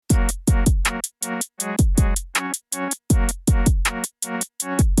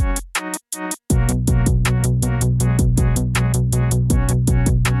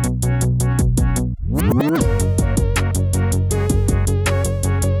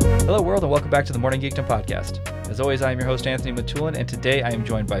Hello world and welcome back to the Morning Geekdom podcast. As always, I am your host Anthony Matulin, and today I am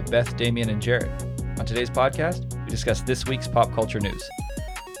joined by Beth, Damien, and Jarrett. On today's podcast, we discuss this week's pop culture news.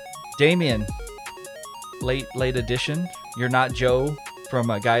 Damien, late edition. You're not Joe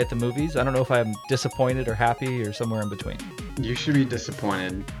from A Guy at the Movies. I don't know if I'm disappointed or happy or somewhere in between. You should be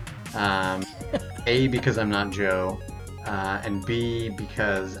disappointed. A, because I'm not Joe, and B,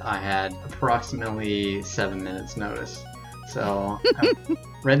 because I had approximately 7 minutes notice. So I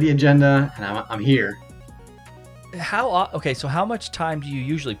read the agenda and I'm here. So how much time do you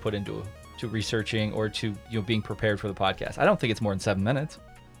usually put into researching or to being prepared for the podcast? I don't think it's more than 7 minutes.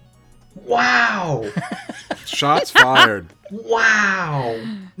 Wow! Shots fired. Wow!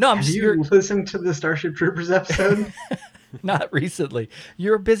 No, Have you listened to the Starship Troopers episode? Not recently.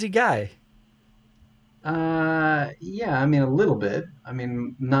 You're a busy guy. Yeah, I mean a little bit. I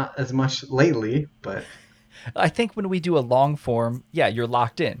mean not as much lately, but I think when we do a long form, yeah, you're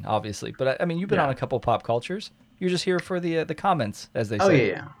locked in, obviously. But I mean, you've been on a couple pop cultures. You're just here for the comments, as they say. Oh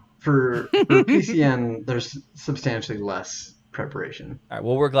yeah. For PCN, there's substantially less preparation. All right.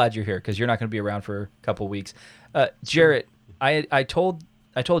 Well, we're glad you're here because you're not going to be around for a couple weeks. Jarrett, I told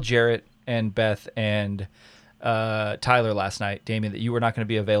Jarrett and Beth and Tyler last night, Damien, that you were not going to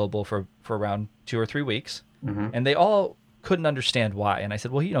be available for around 2 or 3 weeks, and they all couldn't understand why. And I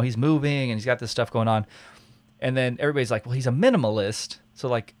said, well, he's moving and he's got this stuff going on. And then everybody's like, well, he's a minimalist. So,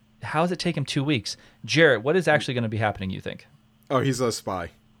 like, how does it take him 2 weeks? Jarrett, what is actually going to be happening, you think? Oh, he's a spy.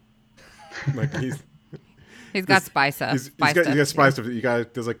 Like he's got spy stuff. He's got spy stuff.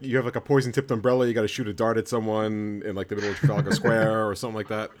 You have like a poison tipped umbrella. You got to shoot a dart at someone in like the middle of Trafalgar Square or something like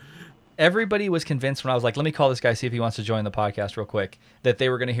that. Everybody was convinced when I was like, let me call this guy, see if he wants to join the podcast real quick, that they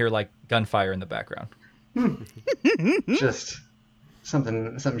were going to hear like gunfire in the background. Just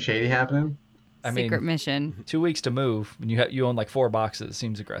something shady happening. Secret mission. 2 weeks to move, and you own like 4 boxes.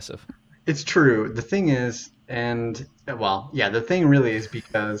 Seems aggressive. It's true. The thing is, the thing really is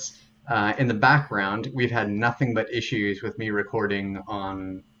because in the background, we've had nothing but issues with me recording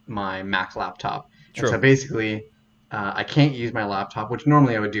on my Mac laptop. True. And so basically, I can't use my laptop, which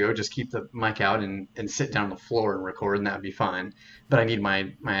normally I would do. I would just keep the mic out and sit down on the floor and record, and that would be fine. But I need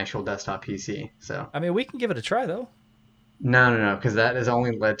my actual desktop PC. So I mean, we can give it a try, though. No, because that has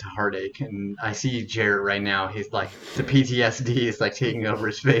only led to heartache. And I see Jarrett right now. He's like, the PTSD is like taking over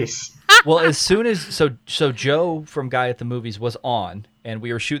his face. Well, as soon as so Joe from Guy at the Movies was on, and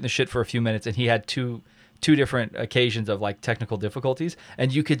we were shooting the shit for a few minutes, and he had two different occasions of like technical difficulties,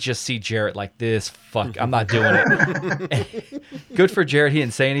 and you could just see Jarrett like this. Fuck, I'm not doing it. Good for Jarrett. He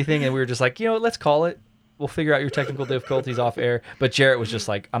didn't say anything, and we were just like, let's call it. We'll figure out your technical difficulties off air. But Jarrett was just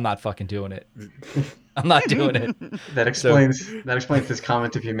like, I'm not fucking doing it. I'm not doing it. That explains this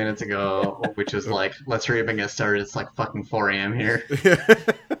comment a few minutes ago, which is like, let's hurry up and get started. It's like fucking 4 a.m. here.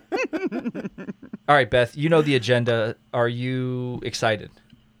 All right, Beth, you know the agenda. Are you excited?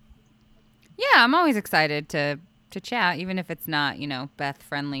 Yeah, I'm always excited to chat, even if it's not,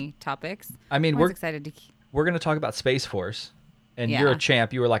 Beth-friendly topics. I mean, we're excited to. We're going to talk about Space Force, and Yeah. You're a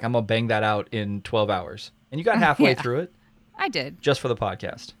champ. You were like, I'm going to bang that out in 12 hours. And you got halfway through it. I did. Just for the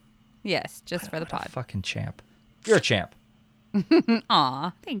podcast. Yes, just for the pod. Fucking champ. You're a champ.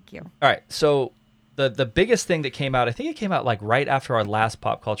 Aw, thank you. All right, so the biggest thing that came out, I think it came out like right after our last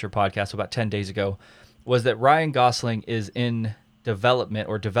pop culture podcast about 10 days ago, was that Ryan Gosling is in development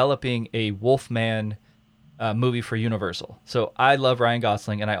or developing a Wolfman movie for Universal. So I love Ryan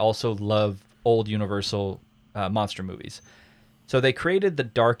Gosling, and I also love old Universal monster movies. So they created the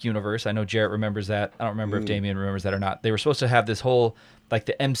Dark Universe. I know Jarrett remembers that. I don't remember if Damien remembers that or not. They were supposed to have this whole, like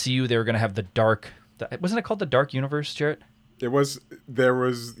the MCU, they were going to have the Dark... wasn't it called the Dark Universe, Jarrett? Yes, that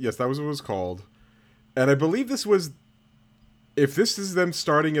was what it was called. And I believe if this is them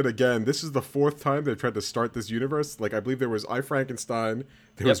starting it again, this is the 4th time they've tried to start this universe. Like, I believe there was I, Frankenstein,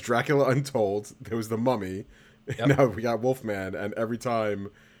 there was Dracula Untold, there was The Mummy, and now we got Wolfman, and every time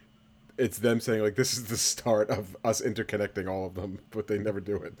it's them saying, like, this is the start of us interconnecting all of them, but they never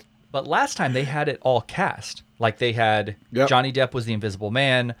do it. But last time they had it all cast. Like, they had Johnny Depp was the Invisible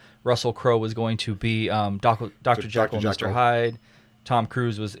Man, Russell Crowe was going to be Dr. Jekyll and Mr. Hyde, Tom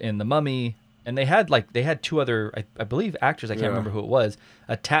Cruise was in The Mummy, and they had 2 other, I believe, actors, I can't remember who it was,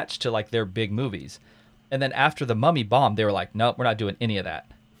 attached to like their big movies. And then after The Mummy bombed, they were like, nope, we're not doing any of that.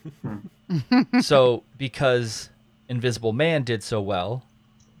 So because Invisible Man did so well,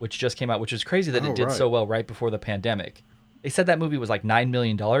 which just came out, which is crazy that it did so well right before the pandemic. They said that movie was like $9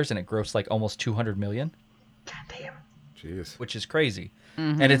 million and it grossed like almost $200 million. God damn. Jeez. Which is crazy.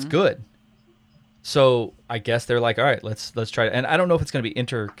 And it's good. So I guess they're like, all right, let's try it. And I don't know if it's going to be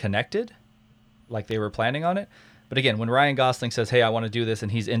interconnected like they were planning on it, But again, when Ryan Gosling says, "Hey, I want to do this,"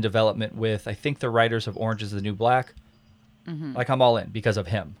 and he's in development with, I think, the writers of Orange is the New Black, like I'm all in because of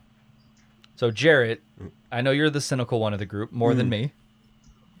him. So Jarrett, I know you're the cynical one of the group more than me.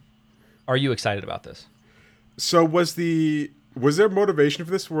 Are you excited about this? So was there motivation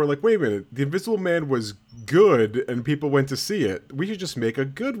for this? Where like, wait a minute, The Invisible Man was good and people went to see it. We should just make a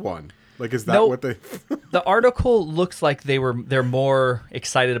good one. Like, is that what they? The article looks like they're more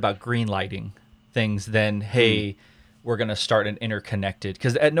excited about greenlighting things than hey, we're going to start an interconnected.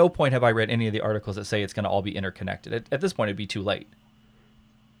 Because at no point have I read any of the articles that say it's going to all be interconnected. At this point, it'd be too late.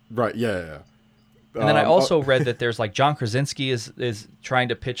 Right. Yeah. And then I also read that there's like John Krasinski is trying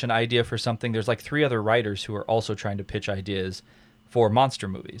to pitch an idea for something. There's like 3 other writers who are also trying to pitch ideas for monster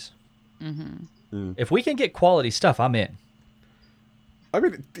movies. If we can get quality stuff, I'm in. I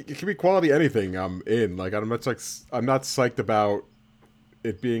mean, it can be quality anything. I'm in. Like, I'm not psyched about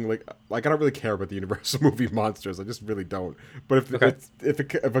it being like I don't really care about the Universal movie monsters. I just really don't. But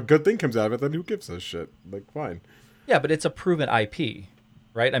if a good thing comes out of it, then who gives a shit? Like, fine. Yeah, but it's a proven IP.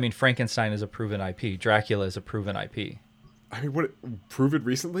 Right? I mean, Frankenstein is a proven IP. Dracula is a proven IP. I mean, prove it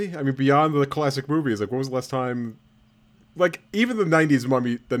recently? I mean, beyond the classic movies, like, when was the last time... Like, even the 90s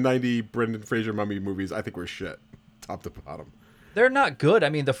mummy, the 90 Brendan Fraser mummy movies, I think were shit. Top to bottom. They're not good. I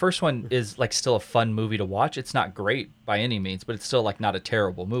mean, the first one is, like, still a fun movie to watch. It's not great by any means, but it's still, like, not a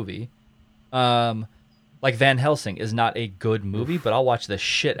terrible movie. Like, Van Helsing is not a good movie, but I'll watch the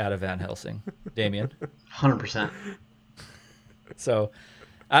shit out of Van Helsing. Damien? 100%. So...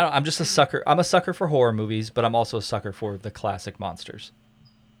 I'm just a sucker. I'm a sucker for horror movies, but I'm also a sucker for the classic monsters.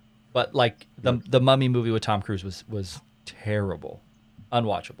 But like the Mummy movie with Tom Cruise was terrible,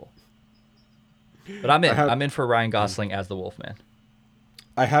 unwatchable. But I'm in. I'm in for Ryan Gosling as the Wolfman.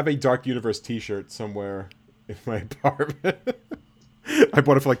 I have a Dark Universe T-shirt somewhere in my apartment. I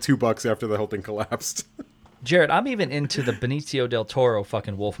bought it for like $2 after the whole thing collapsed. Jared, I'm even into the Benicio del Toro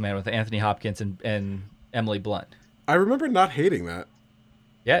fucking Wolfman with Anthony Hopkins and Emily Blunt. I remember not hating that.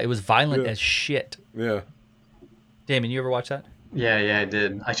 Yeah, it was violent as shit. Yeah. Damon, you ever watch that? Yeah, I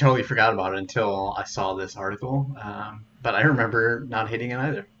did. I totally forgot about it until I saw this article. But I remember not hating it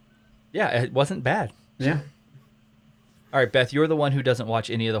either. Yeah, it wasn't bad. Yeah. All right, Beth, you're the one who doesn't watch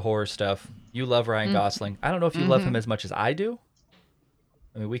any of the horror stuff. You love Ryan Gosling. I don't know if you love him as much as I do.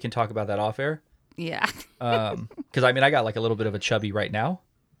 I mean, we can talk about that off air. Yeah. Because, I mean, I got like a little bit of a chubby right now.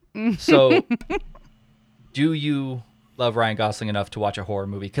 So, do you... love Ryan Gosling enough to watch a horror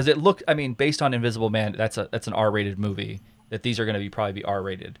movie? Because based on Invisible Man, that's an R-rated movie. That these are going to probably be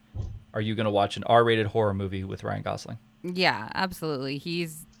R-rated. Are you going to watch an R-rated horror movie with Ryan Gosling? Yeah, absolutely.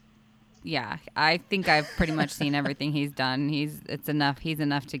 I think I've pretty much seen everything he's done. He's enough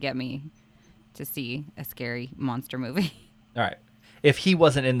to get me to see a scary monster movie. All right. If he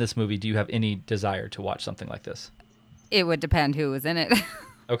wasn't in this movie, do you have any desire to watch something like this? It would depend who was in it.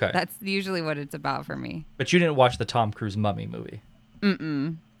 Okay. That's usually what it's about for me. But you didn't watch the Tom Cruise Mummy movie?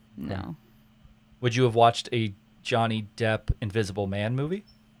 No. Would you have watched a Johnny Depp Invisible Man movie?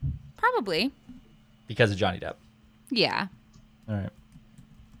 Probably. Because of Johnny Depp? Yeah. All right.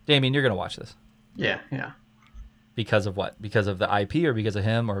 Damien, you're going to watch this? Yeah. Because of what? Because of the IP or because of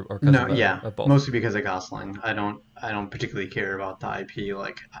him or no, of both? Mostly because of Gosling. I don't particularly care about the IP.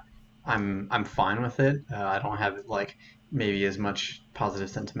 Like, I'm fine with it. I don't have like maybe as much positive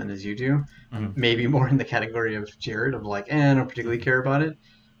sentiment as you do. Maybe more in the category of Jared of like, I don't particularly care about it.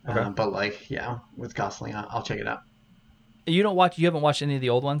 Okay. But like, yeah, with Gosling, I'll check it out. You haven't watched any of the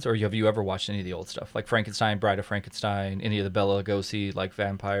old ones, or have you ever watched any of the old stuff, like Frankenstein, Bride of Frankenstein, any of the Bela Lugosi like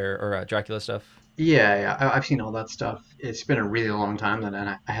vampire or Dracula stuff? Yeah, I've seen all that stuff. It's been a really long time that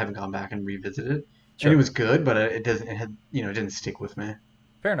I haven't gone back and revisited it. Sure. And it was good, but it didn't stick with me.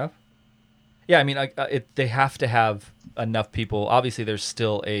 Fair enough. Yeah, I mean, they have to have enough people. Obviously, there's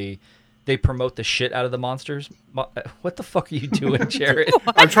still they promote the shit out of the monsters. What the fuck are you doing, Jared?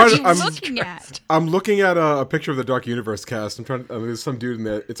 I'm looking at a picture of the Dark Universe cast. There's some dude in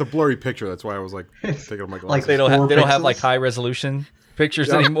there. It's a blurry picture. That's why I was like taking off my glasses. Like they don't have like high resolution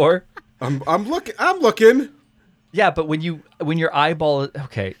pictures anymore. I'm looking. Yeah, but when your eyeball.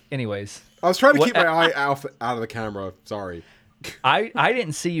 Okay. Anyways, I was trying to keep my eye out of the camera. Sorry. I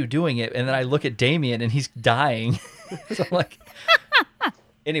didn't see you doing it, and then I look at Damien and he's dying. So I'm like,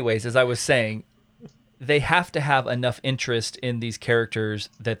 anyways, as I was saying, they have to have enough interest in these characters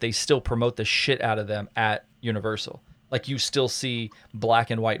that they still promote the shit out of them at Universal. Like you still see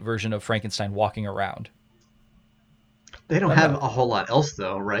black and white version of Frankenstein walking around. They don't have a whole lot else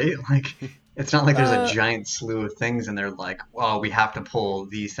though, right? Like it's not like there's a giant slew of things and they're like, well, we have to pull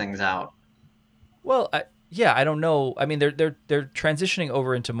these things out. Well, I don't know. I mean, they're transitioning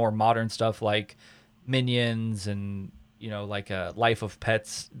over into more modern stuff like Minions and like Life of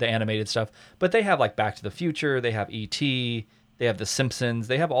Pets, the animated stuff. But they have like Back to the Future, they have E.T., they have The Simpsons,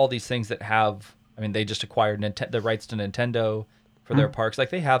 they have all these things that have. I mean, they just acquired the rights to Nintendo for their parks. Like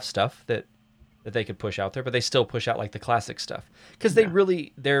they have stuff that they could push out there, but they still push out like the classic stuff because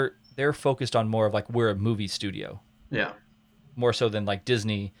they're focused on more of like we're a movie studio. Yeah. More so than like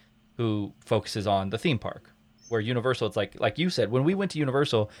Disney, who focuses on the theme park. Where Universal, it's like you said, when we went to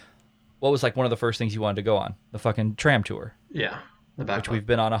Universal, what was like one of the first things you wanted to go on? The fucking tram tour. Yeah. Which we've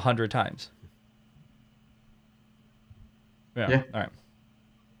been on 100 times. Yeah. All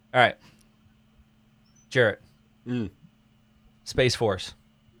right. Jarrett. Space Force.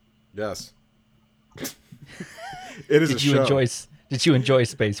 Yes. It is a show. Did you enjoy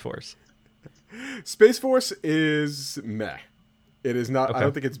Space Force? Space Force is meh. It is not. Okay. I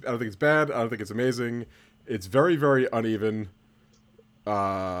don't think it's bad. I don't think it's amazing. It's very, very uneven.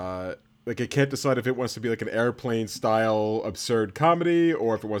 Like it can't decide if it wants to be like an airplane style absurd comedy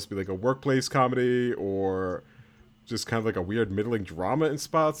or if it wants to be like a workplace comedy or just kind of like a weird middling drama in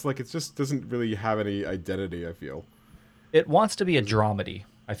spots. Like it just doesn't really have any identity, I feel. It wants to be a dramedy,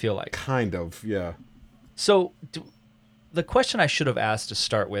 I feel like. Kind of, yeah. So the question I should have asked to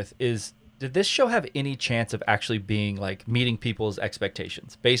start with is, did this show have any chance of actually being like meeting people's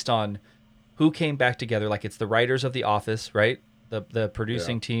expectations based on who came back together? Like it's the writers of The Office, right? The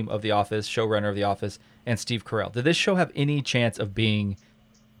producing team of The Office, showrunner of The Office, and Steve Carell. Did this show have any chance of being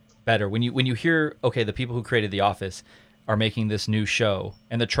better? When you hear, okay, the people who created The Office are making this new show,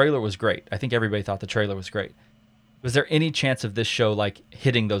 and the trailer was great. I think everybody thought the trailer was great. Was there any chance of this show like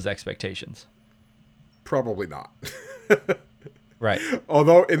hitting those expectations? Probably not. Right.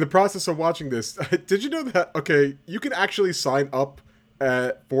 Although in the process of watching this, did you know that, okay, you can actually sign up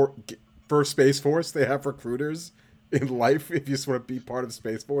for Space Force. They have recruiters in life if you just want to be part of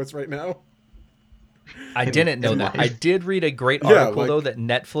Space Force right now. I didn't know that. I did read a great article, though, that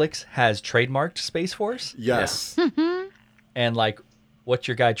Netflix has trademarked Space Force. Yes. Yeah. And, like, what's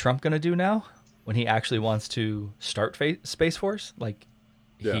your guy Trump going to do now when he actually wants to start Space Force? Like,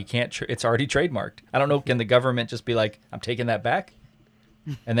 he can't. It's already trademarked. I don't know. Can the government just be like, I'm taking that back?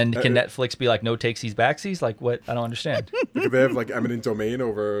 And then can Netflix be like, no takesies backsies? Like, what? I don't understand. Do they have, like, eminent domain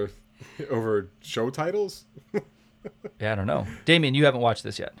over show titles? Yeah, I don't know. Damien, you haven't watched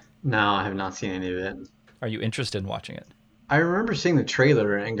this yet. No, I have not seen any of it. Are you interested in watching it? I remember seeing the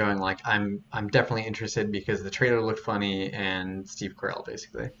trailer and going like, I'm definitely interested because the trailer looked funny and Steve Carell,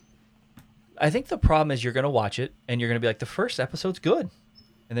 basically. I think the problem is you're going to watch it and you're going to be like, the first episode's good.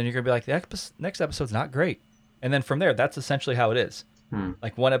 And then you're going to be like, the next episode's not great. And then from there, that's essentially how it is.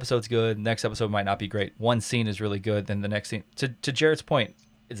 Like one episode's good, next episode might not be great. One scene is really good, then the next scene. To Jared's point,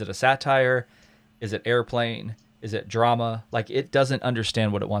 is it a satire? Is it airplane? Is it drama? Like, it doesn't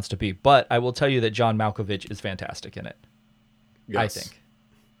understand what it wants to be. But I will tell you that John Malkovich is fantastic in it. Yes. I think.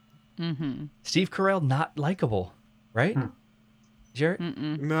 Mm-hmm. Steve Carell, not likable, right? Jared?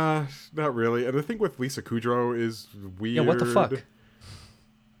 Nah, not really. And the thing with Lisa Kudrow is weird. Yeah, what the fuck?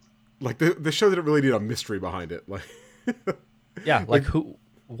 Like, the show didn't really need a mystery behind it. Like, yeah, like who?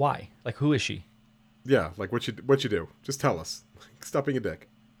 Why? Like, who is she? Yeah, like what you do? Just tell us. Stop being a dick.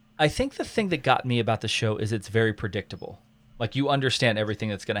 I think the thing that got me about the show is it's very predictable. Like, you understand everything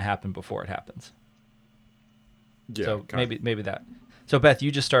that's going to happen before it happens. Yeah. So maybe that. So Beth,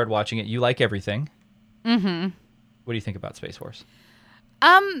 you just started watching it. You like everything. Mm-hmm. What do you think about Space Force?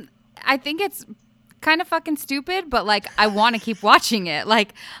 I think it's kind of fucking stupid, but like I want to keep watching it. I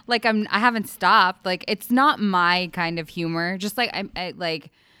haven't stopped. Like, it's not my kind of humor. Just like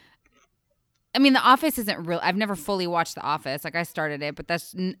I mean, The Office isn't real. I've never fully watched The Office. Like, I started it, but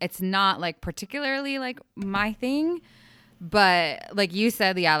it's not like particularly like my thing. But like you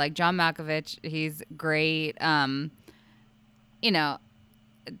said, yeah, like John Malkovich, he's great. You know,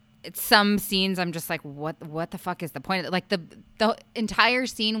 some scenes I'm just like, what the fuck is the point of it? Like the entire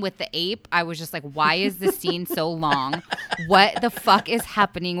scene with the ape, I was just like, why is this scene so long? What the fuck is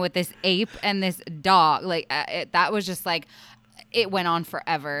happening with this ape and this dog? Like that was just like, it went on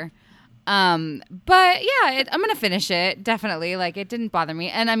forever. But yeah, I'm gonna finish it definitely. Like, it didn't bother me,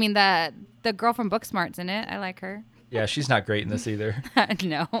 and I mean the girl from Booksmart's in it. I like her. Yeah, she's not great in this either.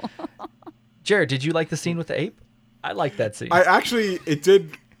 No. Jared, did you like the scene with the ape? I like that scene. It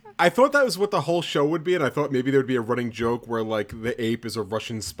did. I thought that was what the whole show would be, and I thought maybe there would be a running joke where like the ape is a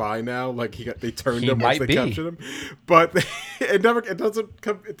Russian spy now. Like they turned him once they captured him, but it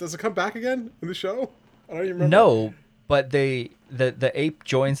doesn't come back again in the show. I don't even remember. No. But the ape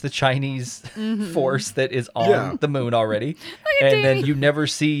joins the Chinese force that is on the moon already, and then you never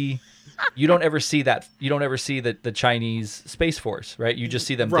see you don't ever see that. You don't ever see the Chinese Space Force, right? You just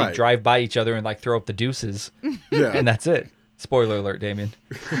see them they Right. drive by each other and like throw up the deuces, Yeah. and that's it. Spoiler alert, Damien.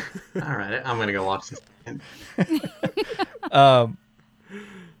 All right, I'm gonna go watch this.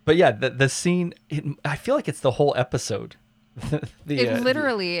 But yeah, the scene. I feel like it's the whole episode.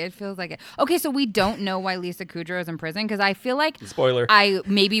 It feels like it. Okay, so we don't know why Lisa Kudrow is in prison because I feel like Spoiler. I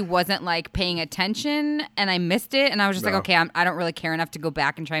maybe wasn't like paying attention and I missed it, and I was just No. like, okay, I don't really care enough to go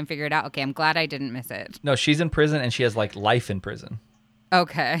back and try and figure it out. Okay, I'm glad I didn't miss it. No, she's in prison and she has like life in prison.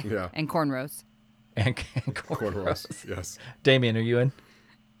 Okay. Yeah. And cornrows. And Cornrows. Yes. Damien, are you in?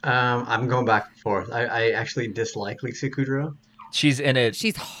 I'm going back and forth. I actually dislike Lisa Kudrow. She's in it.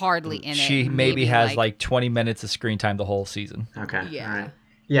 She's hardly in it. She maybe has like 20 minutes of screen time the whole season. Okay. Yeah. All right.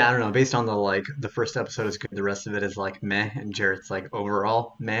 Yeah, I don't know. Based on the first episode is good, the rest of it is like meh, and Jarrett's like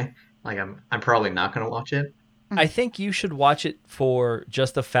overall meh. Like I'm probably not gonna watch it. I think you should watch it for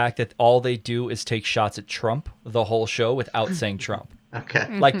just the fact that all they do is take shots at Trump the whole show without saying Trump.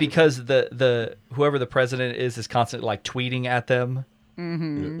 Okay. Like because the whoever the president is constantly like tweeting at them,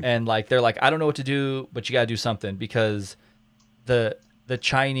 and like they're like, I don't know what to do, but you gotta do something because the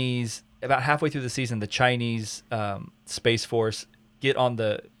Chinese about halfway through the season, the Chinese Space Force get on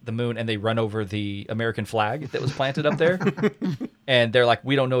the moon and they run over the American flag that was planted up there, and they're like,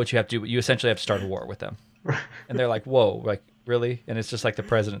 we don't know what you have to do, but you essentially have to start a war with them. And they're like, whoa, like really? And it's just like the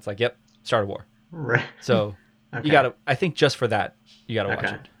president's like, yep, start a war. Right. So Okay. you gotta. I think just for that, you gotta watch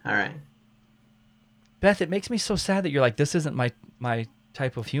Okay. it. All right. Beth, it makes me so sad that you're like, this isn't my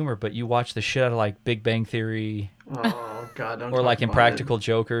type of humor, but you watch the shit out of like Big Bang Theory Oh God, don't. or talk like about Impractical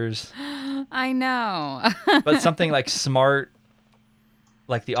Jokers, I know. but something like smart,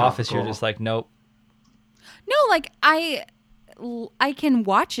 like The Office, you're Topical. just like, nope. No, like I can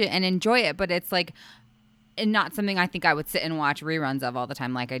watch it and enjoy it, but it's like and not something I think I would sit and watch reruns of all the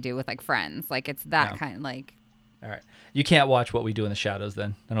time like I do with like Friends. Like it's that No. kind like All right, you can't watch What We Do in the Shadows.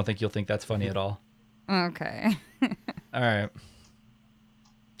 Then I don't think you'll think that's funny at all. okay. All right,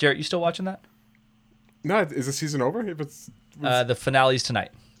 Jarrett, you still watching that? No, is the season over? If it's The finale's tonight.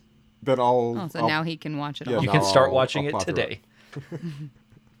 then I'll. Oh, so I'll- now he can watch it Yeah, all. You no, can start I'll watching it plow through today.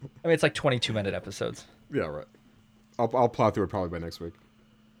 I mean, it's like 22-minute episodes. Yeah, right. I'll plow through it probably by next week.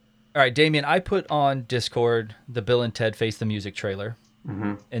 All right, Damien, I put on Discord the Bill and Ted Face the Music trailer,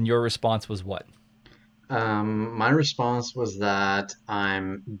 and your response was what? My response was that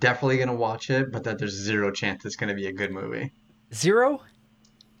I'm definitely gonna watch it, but that there's zero chance it's gonna be a good movie. 0?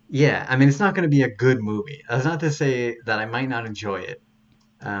 Yeah, I mean it's not gonna be a good movie. That's not to say that I might not enjoy it,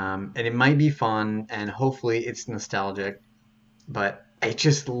 and it might be fun, and hopefully it's nostalgic. But it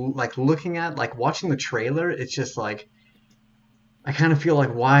just like looking at like watching the trailer, it's just like I kind of feel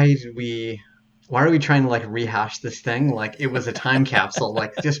like why are we trying to like rehash this thing like it was a time capsule?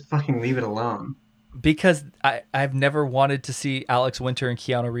 Like just fucking leave it alone. Because I've never wanted to see Alex Winter and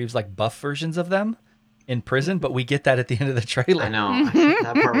Keanu Reeves like buff versions of them in prison, but we get that at the end of the trailer. I know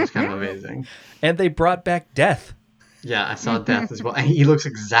that part was kind of amazing. And they brought back Death. Yeah, I saw Death as well, and he looks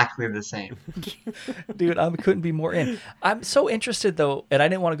exactly the same. Dude, I couldn't be more in. I'm so interested though, and I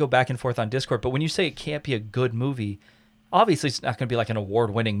didn't want to go back and forth on Discord, but when you say it can't be a good movie, obviously it's not going to be like an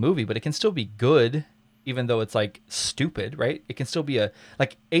award-winning movie, but it can still be good, even though it's like stupid, right? It can still be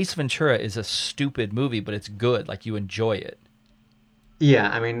like Ace Ventura is a stupid movie, but it's good. Like you enjoy it.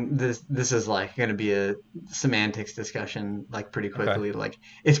 Yeah, I mean this is like going to be a semantics discussion like pretty quickly. Okay. Like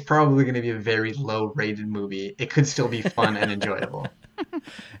it's probably going to be a very low-rated movie. It could still be fun and enjoyable.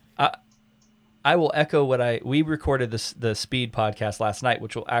 I will echo we recorded the Speed podcast last night,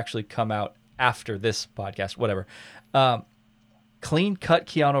 which will actually come out after this podcast, whatever. Clean cut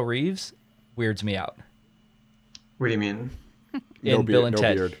Keanu Reeves weirds me out. What do you mean? In No Bill beard- and no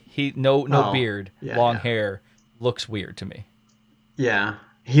Ted, beard. he no Oh, beard, yeah, long yeah. hair, looks weird to me. Yeah,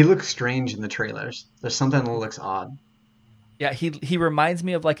 he looks strange in the trailers. There's something that looks odd. Yeah, he reminds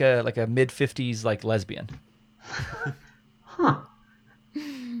me of like a mid-50s like lesbian. Huh.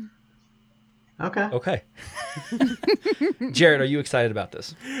 Okay. Okay. Jared, are you excited about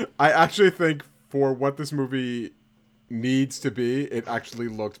this? I actually think for what this movie needs to be, it actually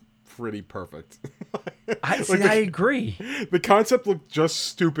looked pretty perfect. I Like agree. the concept looked just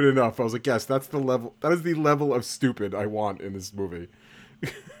stupid enough. I was like, yes, that's the level. That is the level of stupid I want in this movie.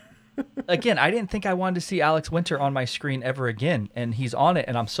 Again, I didn't think I wanted to see Alex Winter on my screen ever again, and he's on it,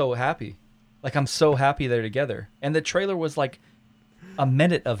 and I'm so happy. Like I'm so happy they're together. And the trailer was like a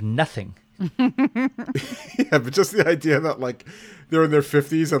minute of nothing. Yeah, but just the idea that like they're in their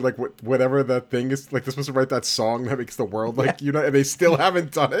 50s and like whatever that thing is, like they're supposed to write that song that makes the world like and they still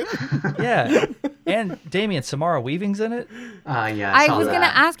haven't done it. Yeah, and Damien, Samara Weaving's in it. Yeah, I was gonna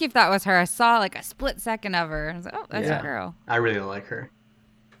ask you if that was her. I saw like a split second of her. I was like, oh, that's a girl. I really like her.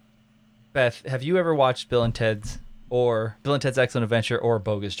 Beth, have you ever watched Bill and Ted's Excellent Adventure or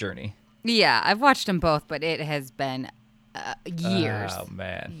Bogus Journey? Yeah, I've watched them both, but it has been years. Oh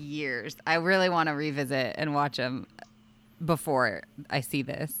man, years. I really want to revisit and watch them before I see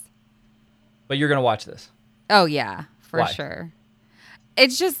this. But you're gonna watch this? Oh yeah, for sure.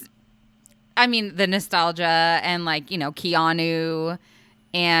 It's just, I mean, the nostalgia and like Keanu,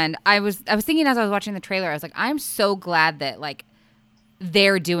 and I was thinking as I was watching the trailer, I was like, I'm so glad that like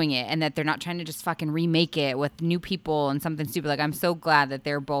they're doing it and that they're not trying to just fucking remake it with new people and something stupid. Like, I'm so glad that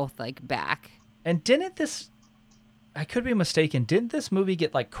they're both like back. And I could be mistaken, didn't this movie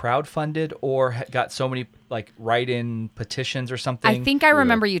get like crowdfunded or got so many like write-in petitions or something? I think I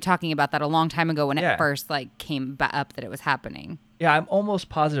remember you talking about that a long time ago when it first like came up that it was happening. Yeah, I'm almost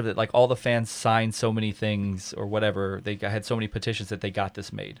positive that like all the fans signed so many things or whatever. They had so many petitions that they got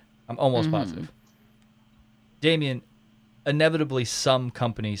this made. I'm almost positive. Damien, inevitably some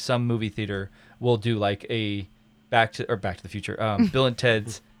company, some movie theater will do like a Back to the Future, Bill and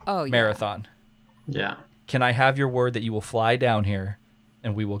Ted's marathon. Yeah. Can I have your word that you will fly down here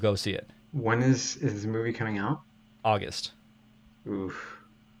and we will go see it? When is the movie coming out? August. Oof.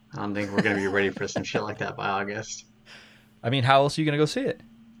 I don't think we're going to be ready for some shit like that by August. I mean, how else are you going to go see it?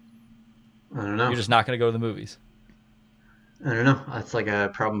 I don't know. You're just not going to go to the movies. I don't know. That's like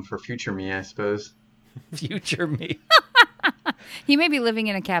a problem for future me, I suppose. Future me. He may be living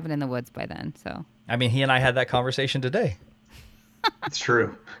in a cabin in the woods by then, so. I mean, he and I had that conversation today. It's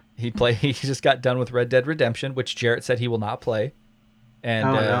true. He just got done with Red Dead Redemption, which Jarrett said he will not play.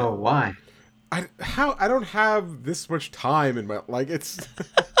 And no, why? I don't have this much time in my it's.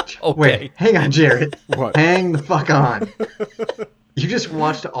 Okay. Wait, hang on, Jarrett. What? Hang the fuck on. You just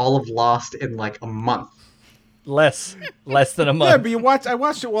watched all of Lost in like a month. Less than a month. Yeah, but I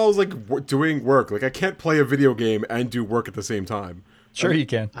watched it while I was like doing work. Like I can't play a video game and do work at the same time. Sure, you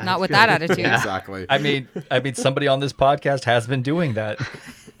can. Not with that attitude. Yeah. Exactly. I mean, somebody on this podcast has been doing that.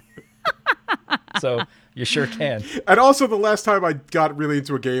 So you sure can. And also, the last time I got really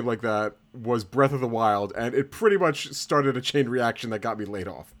into a game like that was Breath of the Wild, and it pretty much started a chain reaction that got me laid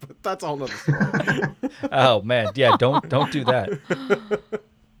off. But that's a whole nother story. Oh man, yeah, don't do that.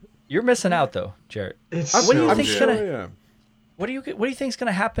 You're missing out though, Jarrett. What do you think's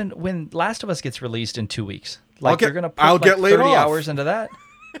gonna happen when Last of Us gets released in 2 weeks? Like you're gonna put get laid 30 off. hours into that?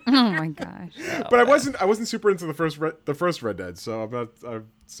 Oh my gosh. But I wasn't super into the first Red Dead, so I'm not.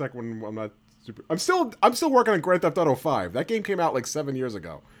 Second one, I'm not super. I'm still working on Grand Theft Auto 5. That game came out like 7 years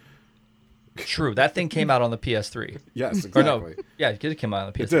ago. True, that thing came out on the PS3. Yes, exactly. Or no, yeah, it came out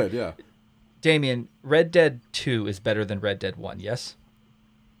on the PS3. It did, yeah. Damien, Red Dead 2 is better than Red Dead 1, yes?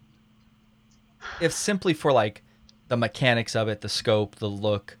 If simply for like the mechanics of it, the scope, the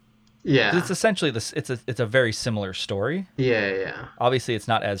look. Yeah. It's essentially this. It's a very similar story. Yeah. Obviously, it's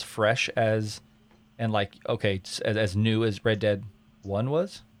not as fresh as new as Red Dead 1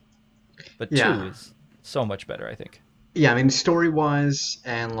 was, but 2 is so much better, I think. Yeah, I mean, story-wise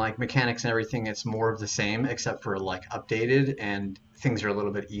and like mechanics and everything, it's more of the same, except for like updated and things are a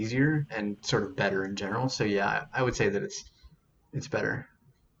little bit easier and sort of better in general. So yeah, I would say that it's better.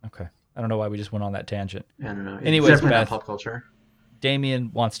 Okay. I don't know why we just went on that tangent. I don't know. Anyways, it's definitely Beth, not pop culture.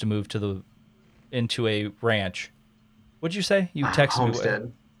 Damien wants to move into a ranch. What'd you say? You texted Homestead.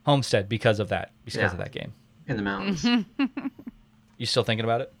 me. Homestead because of that game. In the mountains. You still thinking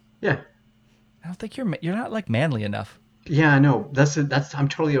about it? Yeah. I don't think you're not like manly enough. Yeah, I know. That's I'm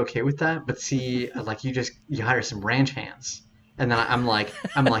totally okay with that. But see, like you hire some ranch hands, and then I'm like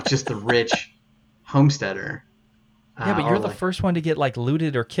just the rich homesteader. Yeah, but you're the first one to get like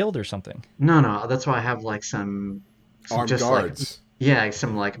looted or killed or something. No. That's why I have like some armed just guards.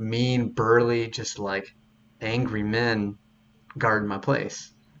 Some like mean, burly, just like angry men guarding my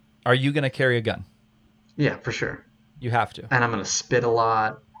place. Are you gonna carry a gun? Yeah, for sure. You have to. And I'm gonna spit a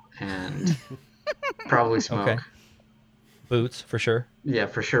lot and probably smoke. Okay. Boots for sure. Yeah,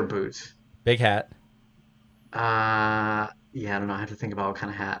 for sure. Boots. Big hat. Yeah, I don't know. I have to think about what kind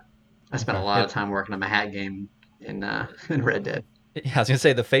of hat. I spent a lot of time working on my hat game in Red Dead. Yeah, I was gonna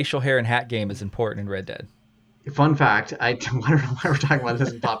say the facial hair and hat game is important in Red Dead. Fun fact: I don't know why we're talking about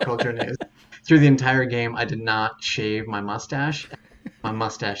this in pop culture news. Through the entire game, I did not shave my mustache. My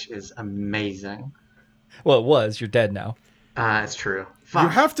mustache is amazing. Well, it was. You're dead now. It's true. Fuck. You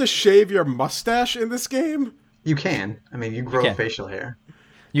have to shave your mustache in this game? You can. I mean, you grow facial hair.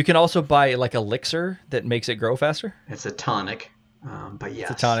 You can also buy like elixir that makes it grow faster. It's a tonic, but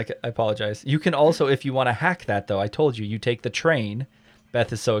yes. It's a tonic. I apologize. You can also, if you want to hack that, though, I told you, you take the train.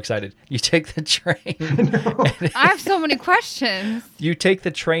 Beth is so excited. You take the train. I have so many questions. You take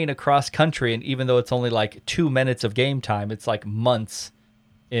the train across country, and even though it's only like 2 minutes of game time, it's like months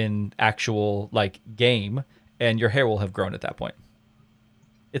in actual like game, and your hair will have grown at that point.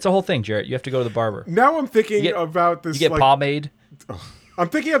 It's a whole thing, Jarrett. You have to go to the barber. Now I'm thinking about this. You get pomade. I'm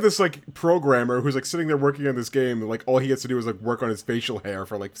thinking of this like programmer who's like sitting there working on this game. And, like all he gets to do is like work on his facial hair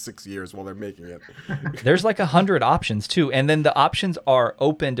for like 6 years while they're making it. There's like 100 options too, and then the options are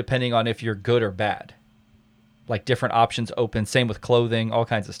open depending on if you're good or bad. Like different options open. Same with clothing, all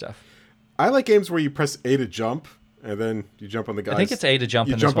kinds of stuff. I like games where you press A to jump, and then you jump on the guy's... I think it's A to jump.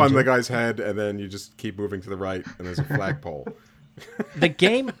 You in jump this one on the too. guy's head, and then you just keep moving to the right, and there's a flagpole. The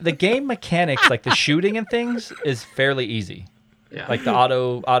game mechanics, like the shooting and things, is fairly easy. Yeah. Like the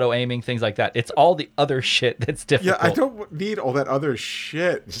auto aiming, things like that. It's all the other shit that's difficult. Yeah, I don't need all that other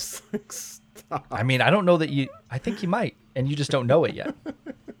shit. Just like stop. I mean, I don't know that you. I think you might, and you just don't know it yet. You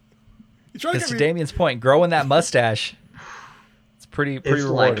try to Because get to me... Damien's point, growing that mustache, it's pretty It's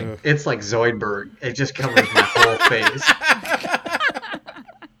rewarding. it's like Zoidberg. It just covers my whole face.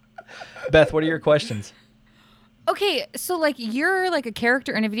 Beth, what are your questions? Okay, so like you're like a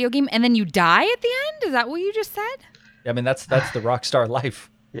character in a video game and then you die at the end? Is that what you just said? I mean, that's the Rockstar life.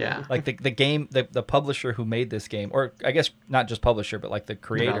 Yeah. Like the game, the publisher who made this game, or I guess not just publisher, but like the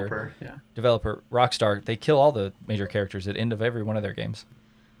creator, developer, Rockstar, they kill all the major characters at the end of every one of their games.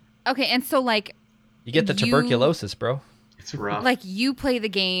 Okay, and so like You get the tuberculosis, bro. It's rough. like you play the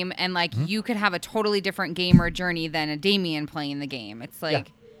game and like you could have a totally different gamer journey than a Damien playing the game. It's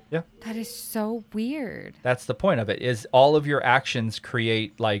like Yeah. that is so weird. That's the point of it, is all of your actions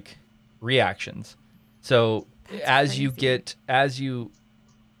create like reactions. So as you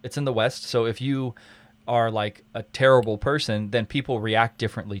it's in the West, so if you are like a terrible person, then people react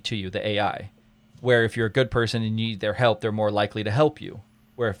differently to you, the AI. Where if you're a good person and you need their help, they're more likely to help you.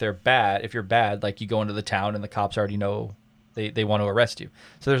 Where if you're bad, like you go into the town and the cops already know they want to arrest you.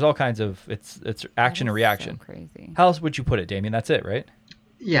 So there's all kinds of, it's action and reaction. So crazy. How else would you put it, Damien? That's it, right?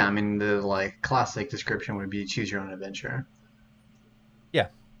 Yeah, I mean the like classic description would be choose your own adventure. Yeah,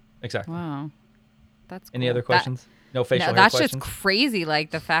 exactly. Wow. That's Any cool. other questions? No facial hair that's questions? just crazy,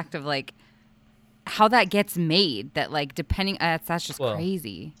 like the fact of like how that gets made, that like depending that's just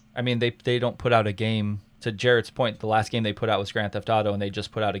crazy. I mean, they don't put out a game. To Jarrett's point, the last game they put out was Grand Theft Auto, and they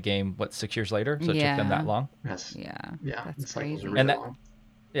just put out a game 6 years later, so it took them that long. Yes. Yeah. Yeah. That's Cycles crazy. are really And long.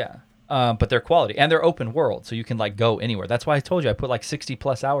 Yeah. But they're quality, and they're open world, so you can like go anywhere. That's why I told you I put like 60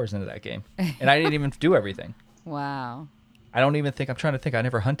 plus hours into that game, and I didn't even do everything. Wow. I don't even think, I'm trying to think, I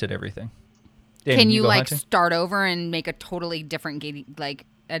never hunted everything. Damien, Can you go like hunting? start over and make a totally different like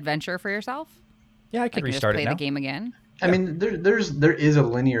adventure for yourself? Yeah, I could Like, restart just play it now. the game again. I mean, there is a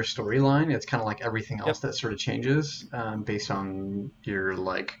linear storyline. It's kind of like everything else that sort of changes based on your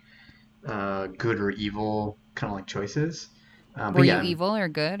like good or evil kind of like choices. Were you evil or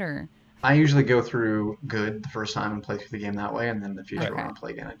good or? I usually go through good the first time and play through the game that way, and then the future Okay. when I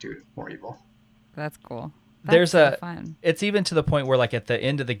play again, I do more evil. That's cool. There's so fun. It's even to the point where like at the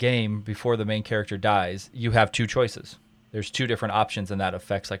end of the game, before the main character dies, you have two choices. There's two different options, and that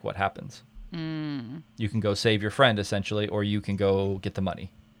affects like what happens. You can go save your friend essentially, or you can go get the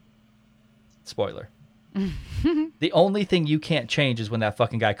money. Spoiler. The only thing you can't change is when that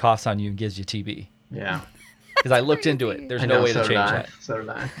fucking guy coughs on you and gives you TB. Yeah. Because I looked into it. There's I no know, way so to did change I. that. So did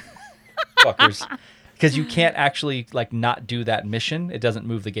I. Fuckers. Because you can't actually like not do that mission. It doesn't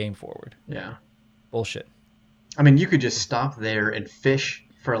move the game forward. Yeah. Bullshit. I mean, you could just stop there and fish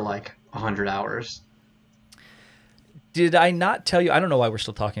for like 100 hours. Did I not tell you? I don't know why we're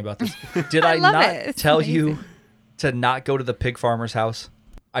still talking about this. Did I love not it. It's tell amazing. you to not go to the pig farmer's house?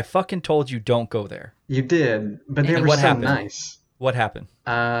 I fucking told you don't go there. You did, but they And were what so happened? nice. What happened?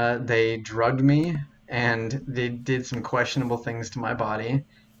 They drugged me, and they did some questionable things to my body,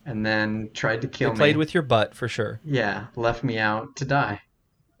 and then tried to kill They me. played with your butt for sure Yeah, left me out to die,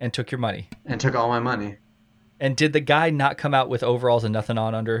 and took your money. and took all my money. And did the guy not come out with overalls and nothing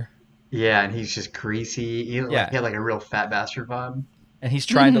on under? Yeah, and he's just greasy. He had like a real fat bastard vibe. And he's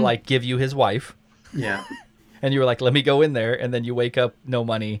trying to like give you his wife. Yeah. And you were like, let me go in there. And then you wake up, no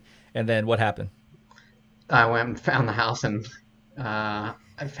money. And then what happened? I went and found the house, and I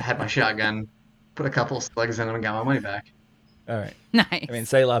had my shotgun, put a couple slugs in it, and got my money back. All right. Nice. I mean,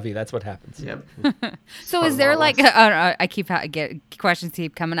 say la vie. That's what happens. Yep. So is there like I get questions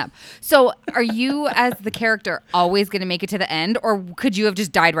keep coming up. So are you as the character always going to make it to the end, or could you have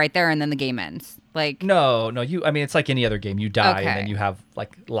just died right there and then the game ends? Like No. I mean, it's like any other game. You die Okay. and then you have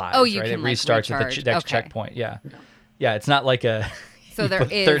like lives. Oh, you right? can, It like, restarts at the recharge. next Okay. checkpoint. Yeah. Yeah. It's not like a. So you there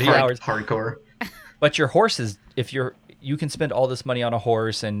put is 30 hours. Hardcore. But your horse is you can spend all this money on a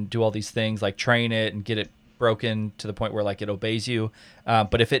horse and do all these things like train it and get it broken to the point where like it obeys you.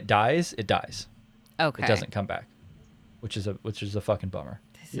 But if it dies, it dies. okay. It doesn't come back, which is a fucking bummer.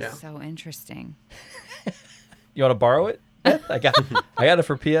 This Yeah. is so interesting. You want to borrow it? I got it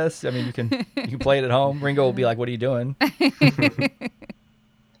for PS. I mean, you can play it at home. Ringo will be like, "What are you doing?"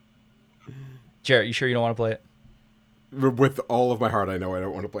 Jarrett, you sure you don't want to play it? With all of my heart, I know I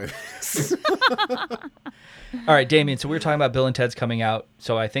don't want to play this. All right, Damien. So we were talking about Bill and Ted's coming out.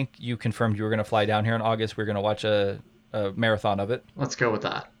 So I think you confirmed you were going to fly down here in August. We're going to watch a marathon of it. Let's go with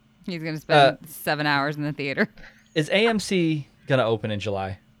that. He's going to spend 7 hours in the theater. Is AMC going to open in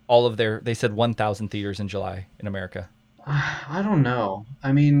July? They said 1,000 theaters in July in America. I don't know.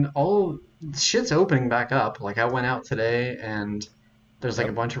 I mean, all shit's opening back up. Like I went out today and there's like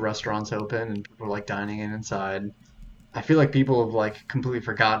a bunch of restaurants open and people are like dining in inside. I feel like people have like completely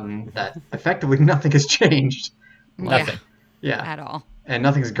forgotten that effectively nothing has changed. Nothing. Yeah. At all. And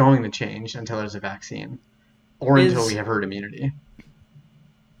nothing's going to change until there's a vaccine or until we have herd immunity.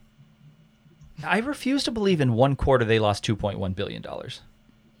 I refuse to believe in one quarter they lost $2.1 billion.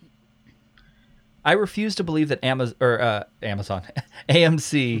 I refuse to believe that Amazon,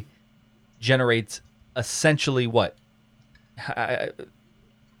 AMC generates essentially what? $10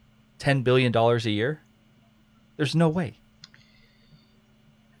 billion a year? There's no way.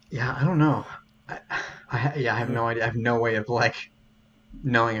 Yeah, I don't know. I have no idea. I have no way of like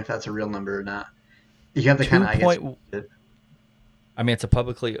knowing if that's a real number or not. You have to kind of, I guess. I mean, it's a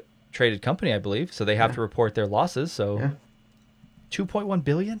publicly traded company, I believe, so they have to report their losses. So, Yeah. 2.1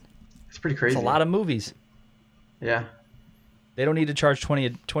 billion? It's pretty crazy. It's a lot of movies. Yeah. They don't need to charge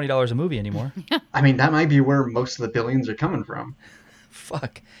 $20 a movie anymore. I mean, that might be where most of the billions are coming from.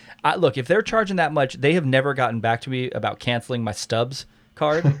 Fuck. Look, if they're charging that much, they have never gotten back to me about canceling my Stubs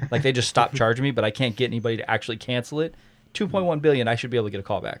card. Like they just stopped charging me, but I can't get anybody to actually cancel it. 2.1 billion, I should be able to get a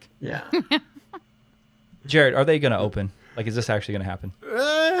call back. Yeah. Jared, are they going to open? Like, is this actually going to happen?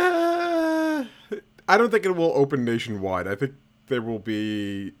 I don't think it will open nationwide. I think it will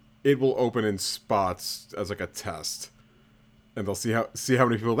open in spots as like a test. And they'll see how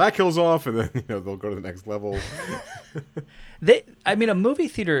many people that kills off, and then they'll go to the next level. I mean, a movie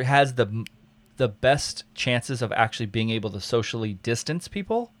theater has the best chances of actually being able to socially distance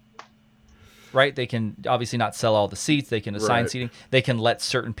people. Right? They can obviously not sell all the seats. They can assign seating. They can let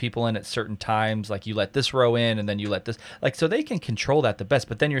certain people in at certain times. Like you let this row in, and then you let this. Like so, they can control that the best.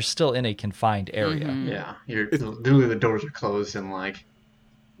 But then you're still in a confined area. Mm-hmm. Yeah. Literally the doors are closed and like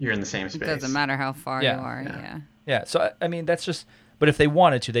you're in the same space. It doesn't matter how far Yeah. you are. Yeah. Yeah. Yeah. So I mean, that's just. But if they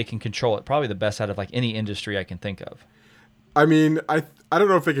wanted to, they can control it. Probably the best out of like any industry I can think of. I mean, I don't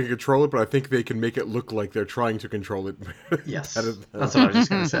know if they can control it, but I think they can make it look like they're trying to control it. Yes. That's what I was just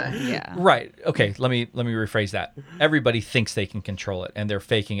gonna say. Yeah. Right. Okay. Let me rephrase that. Everybody thinks they can control it, and they're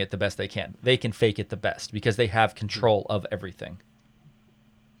faking it the best they can. They can fake it the best because they have control of everything.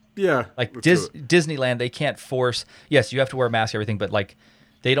 Yeah. Like let's do it. Disneyland, they can't force. Yes, you have to wear a mask, everything, but like,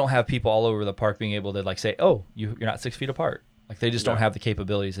 they don't have people all over the park being able to like say, "Oh, you're not 6 feet apart." Like they just don't have the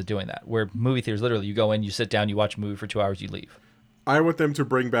capabilities of doing that. Where movie theaters, literally, you go in, you sit down, you watch a movie for 2 hours, you leave. I want them to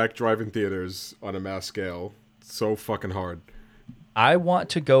bring back drive-in theaters on a mass scale. So fucking hard. I want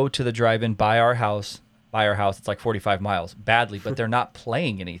to go to the drive-in by our house. It's like 45 miles badly, but they're not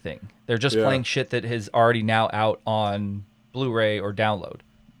playing anything. They're just playing shit that is already now out on Blu-ray or download.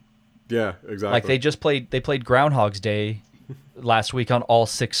 Yeah, exactly. Like they played Groundhog's Day last week on all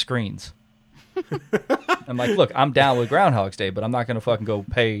 6 screens. I'm like, look, I'm down with Groundhog's Day, but I'm not going to fucking go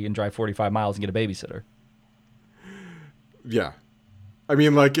pay and drive 45 miles and get a babysitter. Yeah. I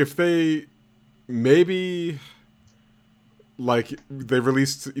mean, like, if they maybe, like, they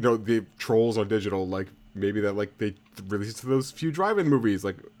released, the Trolls on digital, like, maybe that, like, they released those few drive-in movies,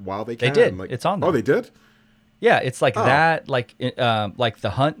 like, while they can. They did. Like, It's on there. Oh, they did? Yeah, it's like that, like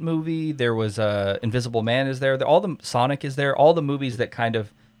the Hunt movie. There was Invisible Man is there. All the Sonic is there. All the movies that kind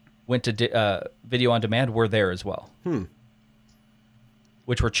of went to video on demand were there as well.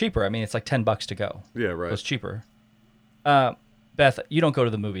 Which were cheaper. I mean, it's like $10 to go. Yeah, right. It was cheaper. Beth, you don't go to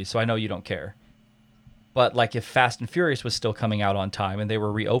the movies, so I know you don't care. But like, if Fast and Furious was still coming out on time and they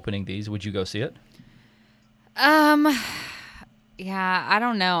were reopening these, would you go see it? Yeah, I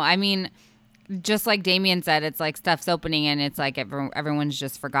don't know. I mean, just like Damien said, it's like stuff's opening and it's like everyone's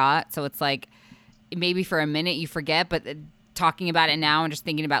just forgot. So it's like maybe for a minute you forget, but talking about it now and just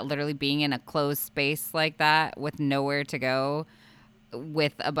thinking about literally being in a closed space like that with nowhere to go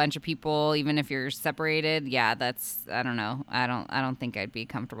with a bunch of people, even if you're separated, yeah, that's, I don't know. I don't think I'd be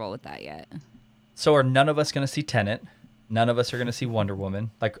comfortable with that yet. So are none of us going to see Tenet? None of us are going to see Wonder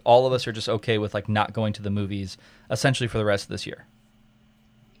Woman. Like, all of us are just okay with, like, not going to the movies essentially for the rest of this year.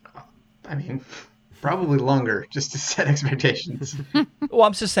 I mean, probably longer, just to set expectations. Well,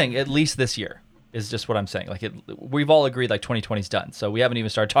 I'm just saying, at least this year is just what I'm saying. Like, we've all agreed, like, 2020's done. So we haven't even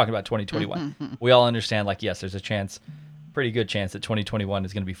started talking about 2021. We all understand, like, yes, there's a chance, pretty good chance that 2021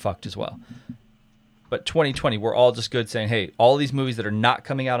 is going to be fucked as well. But 2020, we're all just good saying, hey, all these movies that are not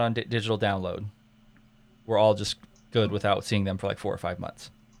coming out on digital download, we're all just good without seeing them for like 4 or 5 months.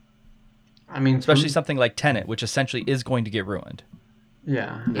 I mean, especially something like Tenet, which essentially is going to get ruined.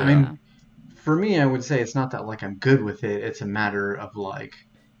 Yeah. I mean, for me, I would say it's not that like I'm good with it. It's a matter of like,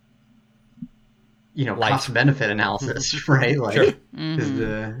 you know, cost benefit analysis, right? Like, sure.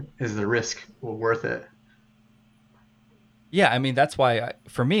 Is the risk worth it? Yeah, I mean, that's why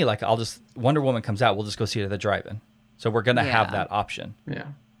for me, like, Wonder Woman comes out, we'll just go see it at the drive-in. So we're gonna have that option. Yeah.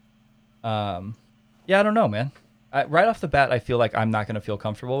 Yeah, I don't know, man. Right off the bat, I feel like I'm not going to feel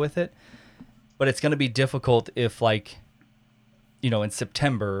comfortable with it. But it's going to be difficult if, like, you know, in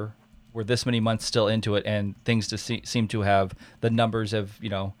September, we're this many months still into it and things seem to have, the numbers have, you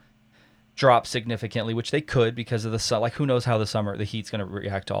know, dropped significantly, which they could because of the sun. Like, who knows how the heat's going to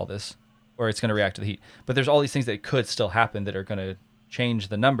react to all this, or it's going to react to the heat. But there's all these things that could still happen that are going to change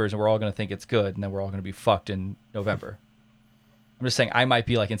the numbers, and we're all going to think it's good, and then we're all going to be fucked in November. I'm just saying I might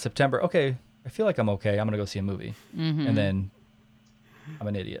be like in September, okay, I feel like I'm okay. I'm going to go see a movie. Mm-hmm. And then I'm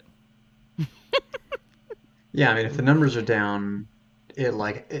an idiot. Yeah, I mean, if the numbers are down,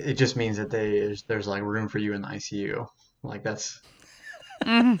 it just means that there's like room for you in the ICU. Like that's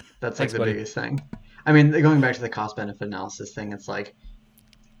like Thanks, the buddy. Biggest thing. I mean, going back to the cost benefit analysis thing, it's like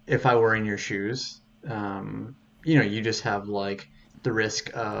if I were in your shoes, you know, you just have like the risk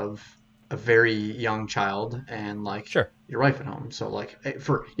of a very young child and like your wife at home. So like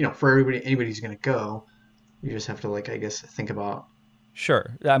for anybody who's going to go, you just have to like, I guess, think about.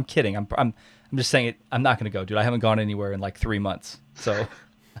 Sure. I'm kidding. I'm just saying it. I'm not going to go, dude. I haven't gone anywhere in like 3 months. So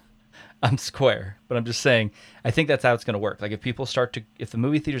I'm square, but I'm just saying, I think that's how it's going to work. Like if the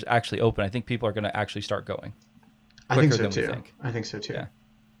movie theaters actually open, I think people are going to actually start going. I think so too. I think so too. Yeah.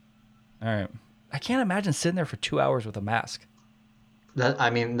 All right. I can't imagine sitting there for 2 hours with a mask.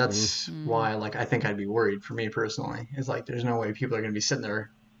 That's why, like, I think I'd be worried for me personally. It's like, there's no way people are going to be sitting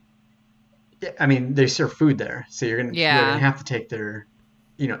there. I mean, they serve food there. So you're going to have to take their,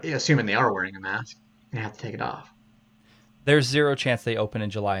 you know, assuming they are wearing a mask, you're going to have to take it off. There's zero chance they open in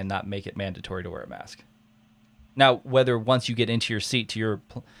July and not make it mandatory to wear a mask. Now, whether once you get into your seat, to your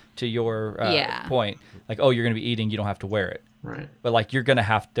point, like, oh, you're going to be eating, you don't have to wear it. Right. But like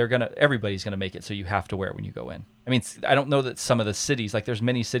everybody's going to make it so you have to wear it when you go in. I mean, I don't know that some of the cities, like there's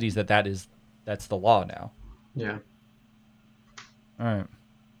many cities that's the law now. Yeah. All right.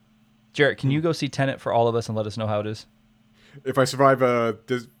 Jarrett, can you go see Tenet for all of us and let us know how it is? If I survive, where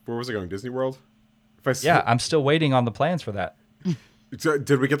was it going? Disney World? I'm still waiting on the plans for that.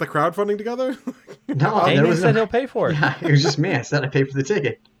 Did we get the crowdfunding together? No, Damien said he'll pay for it. Yeah, it was just me. I said I paid for the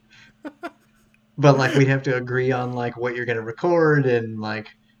ticket. But like we'd have to agree on like what you're gonna record and like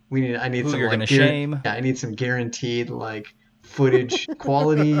I need who some you're like gonna shame. Yeah, I need some guaranteed like footage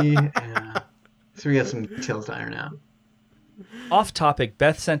quality. So we got some details to iron out. Off topic,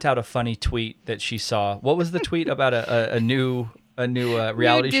 Beth sent out a funny tweet that she saw. What was the tweet about a new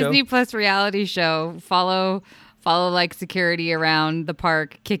reality show? Disney Plus reality show. Follow like security around the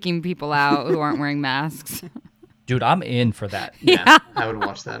park, kicking people out who aren't wearing masks. Dude, I'm in for that. Yeah, I would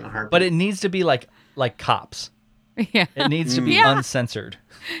watch that in a heartbeat. But it needs to be like Cops. Yeah. It needs to be uncensored.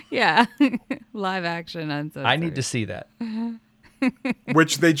 Yeah. Live action uncensored. I need to see that.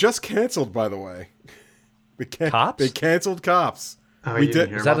 Which they just canceled, by the way. Cops? They canceled Cops. Oh, we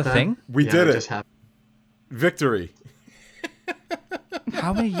did. Is that a thing? We did it. Victory.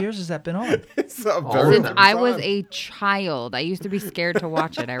 How many years has that been on? Since I was a child. I used to be scared to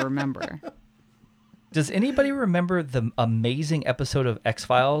watch it, I remember. Does anybody remember the amazing episode of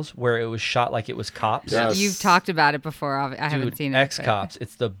X-Files where it was shot like it was Cops? Yes. You've talked about it before. I haven't seen it. X-Cops.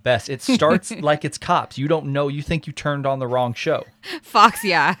 It's the best. It starts like it's Cops. You don't know. You think you turned on the wrong show. Fox,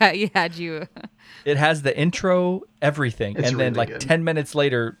 yeah. You had you. It has the intro, everything. It's and then really like good. 10 minutes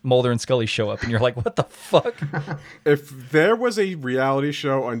later, Mulder and Scully show up. And you're like, what the fuck? If there was a reality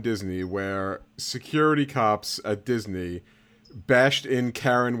show on Disney where security cops at Disney bashed in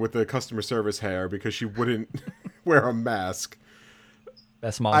Karen with the customer service hair because she wouldn't wear a mask.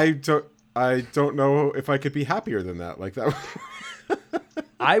 Best mom. I don't know if I could be happier than that. Like that.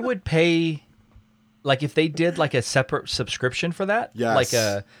 I would pay, like if they did like a separate subscription for that,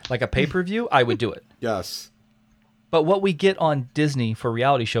 yes. like a pay-per-view, I would do it. Yes. But what we get on Disney for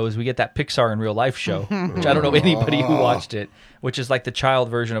reality shows, we get that Pixar in Real Life show, which I don't know anybody who watched it, which is like the child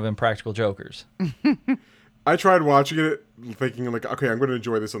version of Impractical Jokers. I tried watching it thinking like, okay, I'm going to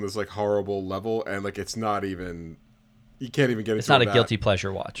enjoy this on this like horrible level, and like it's not even. You can't even get into It's not a that. guilty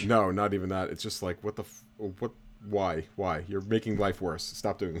pleasure watch. No, not even that. It's just like, what? Why? You're making life worse.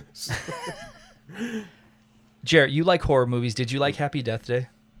 Stop doing this. Jarrett, you like horror movies. Did you like Happy Death Day?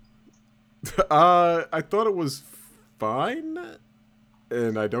 I thought it was fine,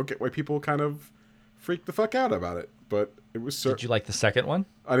 and I don't get why people kind of freak the fuck out about it. But it was. Did you like the second one?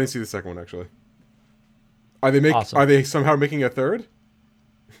 I didn't see the second one actually. Awesome. Are they somehow making a third?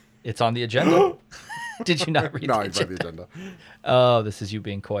 It's on the agenda. Did you not read No, the I read agenda? the agenda. Oh, this is you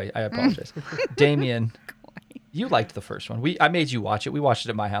being coy. I apologize. Damien, you liked the first one. I made you watch it. We watched it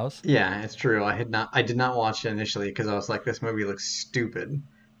at my house. Yeah, it's true. I did not watch it initially because I was like, this movie looks stupid,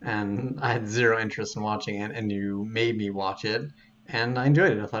 and I had zero interest in watching it. And you made me watch it, and I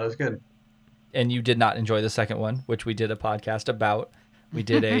enjoyed it. I thought it was good. And you did not enjoy the second one, which we did a podcast about. We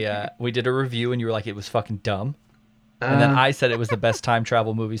did a review, and you were like, it was fucking dumb. And then I said it was the best time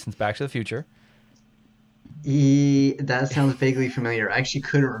travel movie since Back to the Future. That sounds vaguely familiar. I actually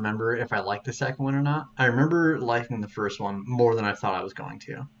couldn't remember if I liked the second one or not. I remember liking the first one more than I thought I was going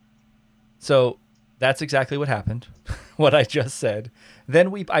to. So that's exactly what happened, what I just said.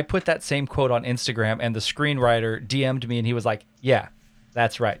 Then I put that same quote on Instagram, and the screenwriter DM'd me, and he was like, yeah,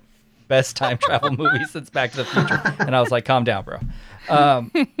 that's right. Best time travel movie since Back to the Future. And I was like, calm down, bro.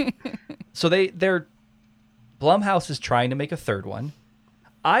 So they're Blumhouse is trying to make a third one.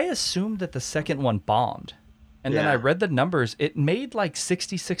 I assumed that the second one bombed. And then I read the numbers. It made like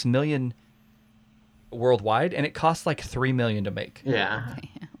 66 million worldwide, and it cost like 3 million to make. Yeah.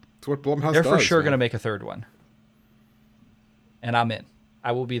 It's what Blumhouse They're does. for sure man. going to make a third one. And I'm in.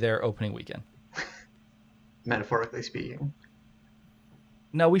 I will be there opening weekend. Metaphorically speaking.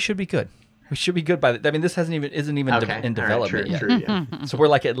 No, we should be good. We should be good by the. I mean, this isn't even Okay. in All right, development yet. true, yeah. So we're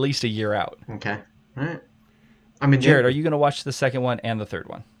like at least a year out. Okay. All right. I mean, Jared, are you going to watch the second one and the third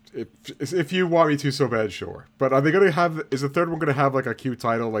one? If you want me to so bad, sure. But are they going to have? Is the third one going to have like a cute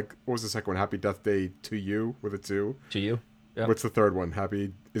title? Like what was the second one? Happy Death Day to You with a 2. To you? Yep. What's the third one?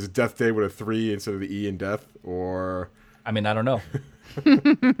 Happy is it Death Day with a 3 instead of the E in death, or? I mean, I don't know.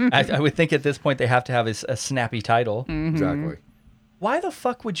 I would think at this point they have to have a snappy title. Exactly. Why the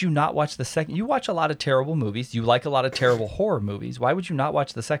fuck would you not watch the second? You watch a lot of terrible movies. You like a lot of terrible horror movies. Why would you not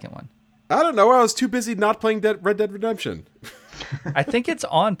watch the second one? I don't know. I was too busy not playing Red Dead Redemption. I think it's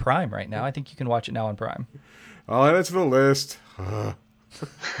on Prime right now. I think you can watch it now on Prime. I'll add it to the list. You're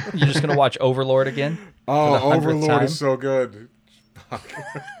just going to watch Overlord again? Oh, For the 100th Overlord time? is so good.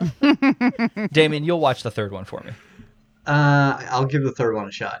 Damien, you'll watch the third one for me. I'll give the third one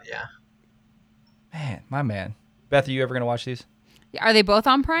a shot, yeah. Man, my man. Beth, are you ever going to watch these? Are they both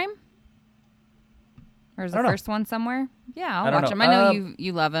on Prime? Or is I the don't know. first one somewhere? Yeah, I I'll don't watch know. them. I know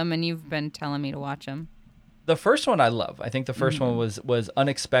you love them, and you've been telling me to watch them. The first one I love. I think the first one was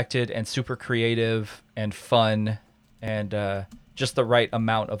unexpected and super creative and fun and just the right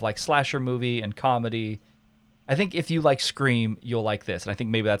amount of like slasher movie and comedy. I think if you like Scream, you'll like this. And I think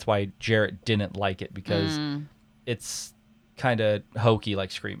maybe that's why Jarrett didn't like it because it's kind of hokey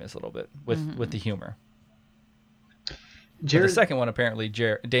like Scream is a little bit with the humor. But the second one apparently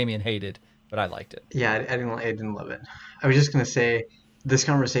Damien hated, but I liked it. Yeah, I didn't love it. I was just gonna say, this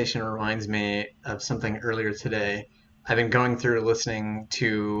conversation reminds me of something earlier today. I've been going through listening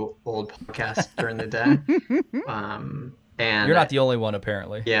to old podcasts during the day, and You're not the only one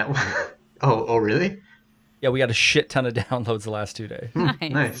apparently. yeah. Oh, really? Yeah, we got a shit ton of downloads the last 2 days.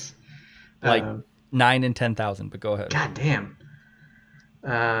 Nice. Like 9 and 10,000. But go ahead. God damn.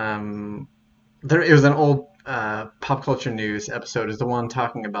 It was an old pop culture news episode. Is the one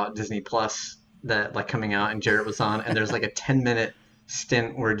talking about Disney Plus that like coming out, and Jarrett was on, and there's like a 10-minute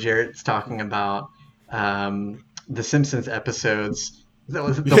stint where Jarrett's talking about the Simpsons episodes. That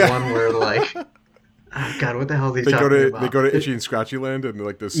was the one where like, oh God, what the hell is he talking about? They go to Itchy and Scratchy Land, and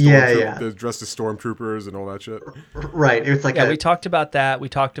like the they're dressed as stormtroopers and all that shit. Right. It was like we talked about that. We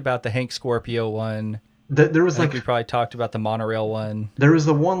talked about the Hank Scorpio one. There was I think we probably talked about the monorail one. There was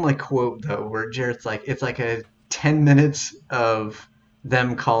the one like quote though where Jarrett's like, it's like a 10 minutes of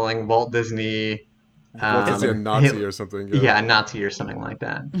them calling Walt Disney Walt Disney a Nazi or something. Yeah, a Nazi or something like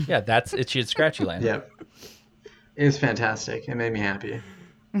that. Yeah, that's Itchy and Scratchy Land. Yep. It was fantastic. It made me happy.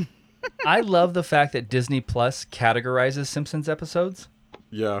 I love the fact that Disney Plus categorizes Simpsons episodes.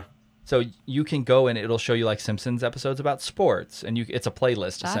 Yeah. So you can go and it'll show you like Simpsons episodes about sports, and it's a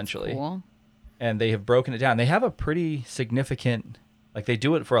playlist That's essentially. cool. And they have broken it down. They have a pretty significant, like they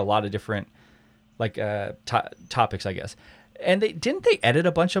do it for a lot of different like topics, I guess. And didn't they edit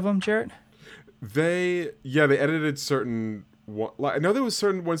a bunch of them, Jarrett? They edited certain. I know there was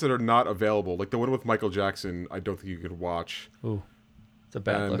certain ones that are not available, like the one with Michael Jackson. I don't think you could watch. Ooh, it's a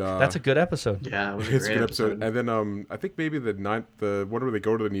bad And, look. That's a good episode. Yeah, it was It's a a great good episode. episode. And then I think maybe the one where they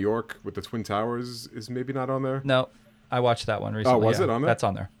go to New York with the Twin Towers is maybe not on there. No, I watched that one recently. Oh, was it on there? That's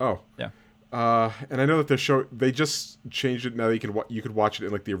on there. Oh, Yeah. and I know that they just changed it now. That you could watch it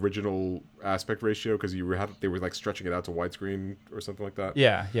in like the original aspect ratio because they were like stretching it out to widescreen or something like that.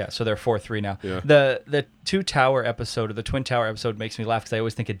 Yeah. So they're 4:3 now. Yeah. The Two Tower episode or the Twin Tower episode makes me laugh because I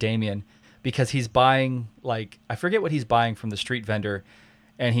always think of Damien because he's buying like I forget what he's buying from the street vendor,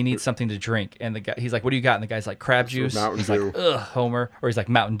 and he needs something to drink, and he's like, "What do you got?" And the guy's like, "Crab juice." Mountain He's Dew. like, "Ugh, Homer," or he's like,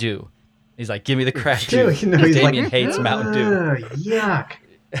 "Mountain Dew." He's like, "Give me the crab Dude, juice." you know, he's Damien like, hates Mountain Dew. Yuck.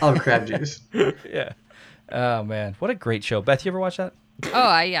 I love crab juice. Yeah. Oh man, what a great show. Beth, you ever watch that? Oh,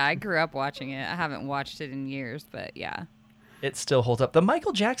 I grew up watching it. I haven't watched it in years, but yeah. It still holds up. The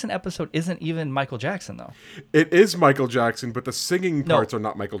Michael Jackson episode isn't even Michael Jackson though. It is Michael Jackson, but the singing No. parts are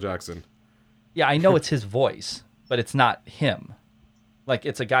not Michael Jackson. Yeah, I know it's his voice, but it's not him. Like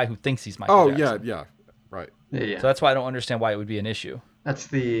it's a guy who thinks he's Michael Oh Jackson. yeah. Right. Yeah. So that's why I don't understand why it would be an issue. That's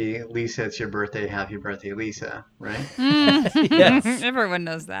the Lisa, it's your birthday, happy birthday, Lisa, right? Yes. Everyone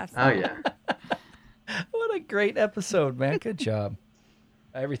knows that. Oh, yeah. What a great episode, man. Good job.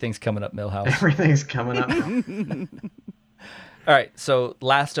 Everything's coming up, Millhouse. Everything's coming up. All right, so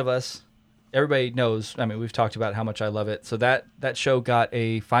Last of Us. Everybody knows. I mean, we've talked about how much I love it. So that show got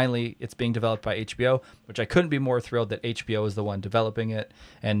finally, it's being developed by HBO, which I couldn't be more thrilled that HBO is the one developing it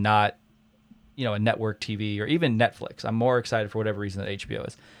and not, a network TV or even Netflix. I'm more excited for whatever reason that HBO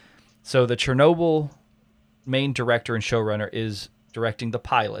is. So the Chernobyl main director and showrunner is directing the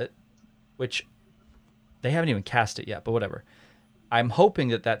pilot, which they haven't even cast it yet, but whatever. I'm hoping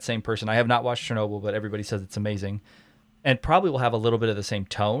that same person, I have not watched Chernobyl, but everybody says it's amazing, and probably will have a little bit of the same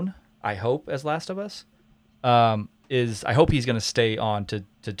tone, I hope, as Last of Us. I hope he's going to stay on to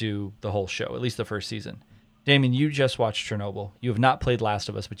do the whole show, at least the first season. Damien, you just watched Chernobyl. You have not played Last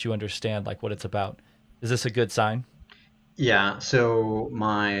of Us, but you understand like what it's about. Is this a good sign? Yeah, so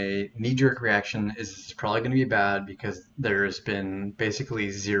my knee-jerk reaction is it's probably going to be bad because there's been basically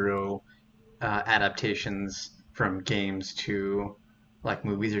zero adaptations from games to like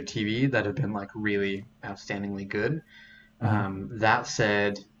movies or TV that have been like really outstandingly good. That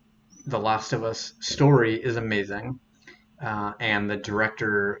said, The Last of Us story is amazing, and the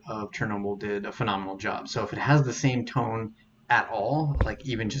director of Chernobyl did a phenomenal job. So if it has the same tone at all, like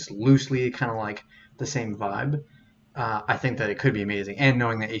even just loosely kind of like the same vibe, I think that it could be amazing, and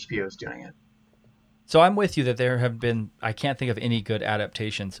knowing that HBO is doing it. So I'm with you that there have been, I can't think of any good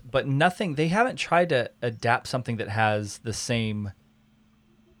adaptations, but they haven't tried to adapt something that has the same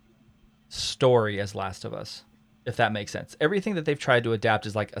story as Last of Us, if that makes sense. Everything that they've tried to adapt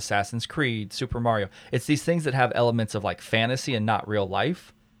is like Assassin's Creed, Super Mario. It's these things that have elements of like fantasy and not real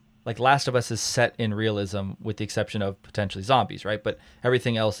life. Like Last of Us is set in realism with the exception of potentially zombies, right? But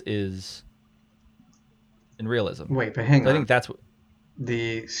everything else is in realism. Wait, but hang So on. I think that's what...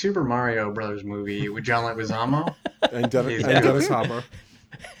 The Super Mario Brothers movie with John Leguizamo. And Dennis, Yeah. Dennis Hopper.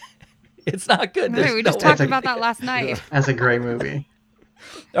 It's not good. Hey, There's we no just way. talked about that last night. That's a great movie.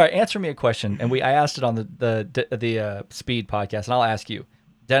 All right, answer me a question, and I asked it on the Speed podcast, and I'll ask you: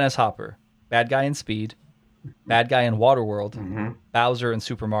 Dennis Hopper, bad guy in Speed, bad guy in Waterworld, Bowser in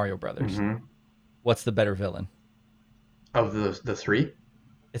Super Mario Brothers. What's the better villain? Of the three?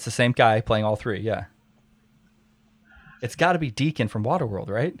 It's the same guy playing all three. Yeah, it's got to be Deacon from Waterworld,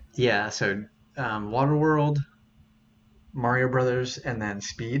 right? Yeah, so Waterworld, Mario Brothers, and then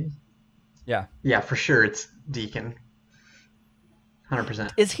Speed. Yeah. Yeah, for sure it's Deacon.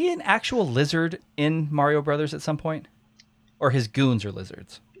 100%. Is he an actual lizard in Mario Brothers at some point, or his goons are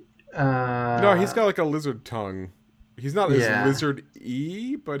lizards? No, he's got like a lizard tongue. He's not Yeah. as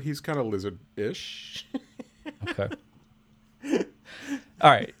lizard-y, but he's kind of lizard-ish. Okay. All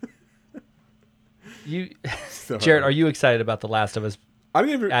right. Jared, are you excited about The Last of Us I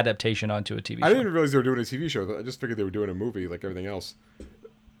didn't even adaptation onto a TV show? I didn't even realize they were doing a TV show. I just figured they were doing a movie like everything else.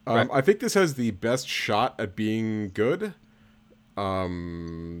 Right. I think this has the best shot at being good.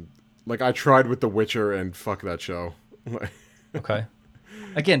 Like I tried with The Witcher and fuck that show. Okay.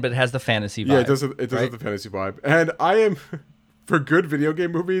 Again, but it has the fantasy vibe. Yeah, it does. It does right? have the fantasy vibe, and I am For good video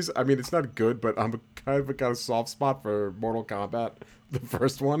game movies, I mean, it's not good, but I'm kind of got a soft spot for Mortal Kombat, the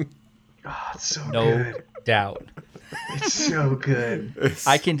first one. Oh, it's so No good. doubt. It's so good.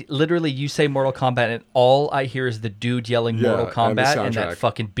 I can literally, you say Mortal Kombat, and all I hear is the dude yelling Mortal Kombat and that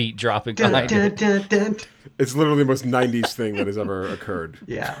fucking beat dropping behind it. It's literally the most 90s thing that has ever occurred.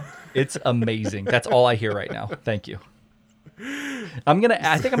 Yeah. It's amazing. That's all I hear right now. Thank you. I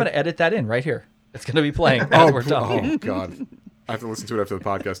think I'm gonna edit that in right here. It's gonna be playing as we're talking. Oh God, I have to listen to it after the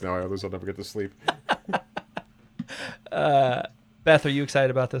podcast now. Otherwise, I'll never get to sleep. Beth, are you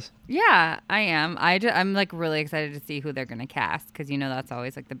excited about this? Yeah, I am. I'm like really excited to see who they're gonna cast because that's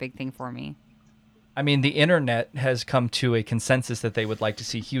always like the big thing for me. I mean, the internet has come to a consensus that they would like to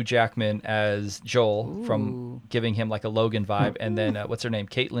see Hugh Jackman as Joel from giving him like a Logan vibe, and then what's her name,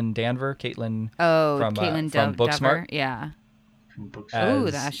 Caitlin Danver, from Booksmart, yeah.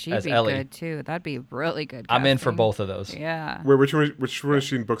 She'd be Ellie. good too. That'd be really good. I'm in for both of those. Yeah. Wait, which one is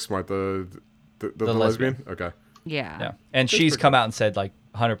she in Booksmart? The lesbian? Okay. Yeah. And she's come out and said like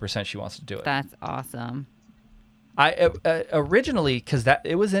 100% she wants to do it. That's awesome. I originally, because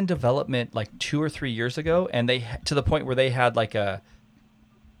it was in development like 2 or 3 years ago, and they to the point where they had like a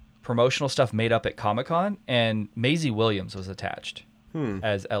promotional stuff made up at Comic-Con, and Maisie Williams was attached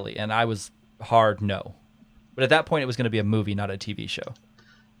as Ellie, and I was hard no. But at that point, it was going to be a movie, not a TV show.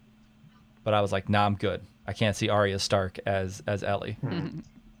 But I was like, nah, I'm good. I can't see Arya Stark as Ellie.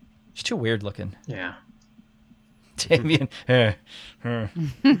 She's too weird looking. Yeah. Damien. All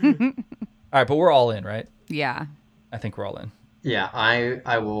right, but we're all in, right? Yeah. I think we're all in. Yeah,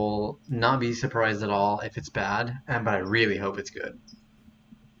 I will not be surprised at all if it's bad, but I really hope it's good.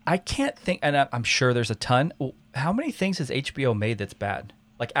 I can't think, and I'm sure there's a ton. How many things has HBO made that's bad?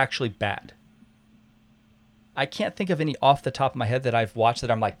 Like actually bad? I can't think of any off the top of my head that I've watched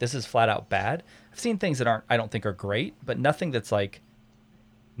that I'm like, this is flat out bad. I've seen things that I don't think are great, but nothing that's like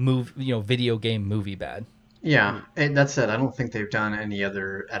video game movie bad. Yeah, that said, I don't think they've done any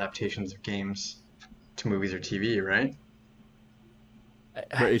other adaptations of games to movies or TV, right?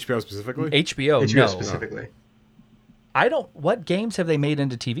 For HBO specifically? HBO no. specifically. What games have they made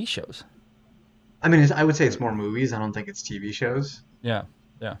into TV shows? I mean, I would say it's more movies. I don't think it's TV shows. Yeah.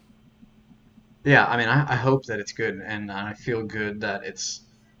 Yeah, I mean, I hope that it's good, and I feel good that it's,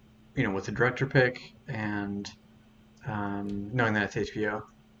 with the director pick and knowing that it's HBO.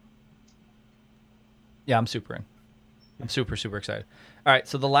 Yeah, I'm super in. I'm super, super excited. All right,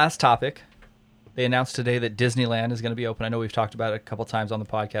 so the last topic, they announced today that Disneyland is going to be open. I know we've talked about it a couple times on the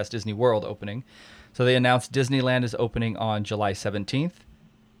podcast, Disney World opening. So they announced Disneyland is opening on July 17th.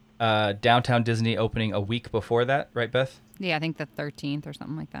 Downtown Disney opening a week before that, right, Beth? Yeah, I think the 13th or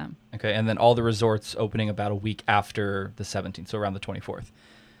something like that. Okay, and then all the resorts opening about a week after the 17th, so around the 24th.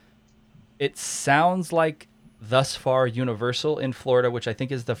 It sounds like thus far Universal in Florida, which I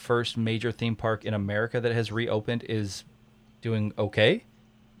think is the first major theme park in America that has reopened, is doing okay.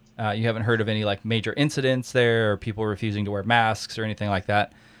 You haven't heard of any like major incidents there or people refusing to wear masks or anything like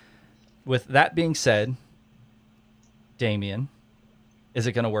that. With that being said, Damien, is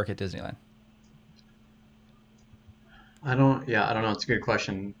it going to work at Disneyland? I don't know. It's a good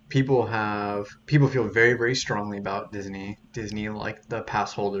question. People feel very, very strongly about Disney. Disney, like the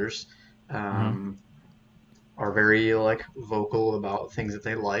pass holders, are very like vocal about things that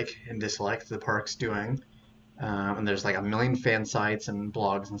they like and dislike the park's doing. And there's like a million fan sites and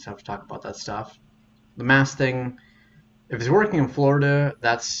blogs and stuff to talk about that stuff. The mask thing, if it's working in Florida,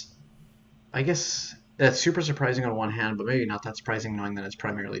 I guess that's super surprising on one hand, but maybe not that surprising knowing that it's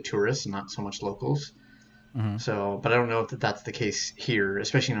primarily tourists and not so much locals. So, but I don't know if that's the case here,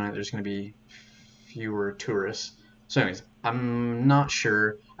 especially knowing there's going to be fewer tourists. So anyways, I'm not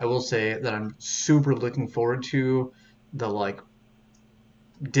sure. I will say that I'm super looking forward to the like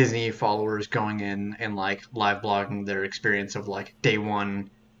Disney followers going in and like live blogging their experience of like day one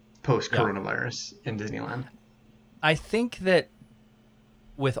post coronavirus in Disneyland. I think that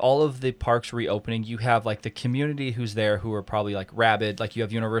with all of the parks reopening, you have like the community who's there who are probably like rabid. Like you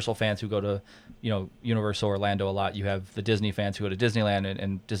have Universal fans who go to, Universal Orlando a lot. You have the Disney fans who go to Disneyland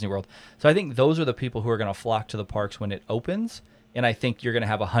and Disney World. So I think those are the people who are going to flock to the parks when it opens. And I think you're going to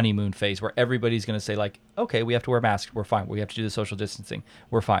have a honeymoon phase where everybody's going to say like, okay, we have to wear masks. We're fine. We have to do the social distancing.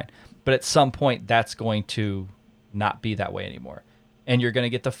 We're fine. But at some point that's going to not be that way anymore. And you're going to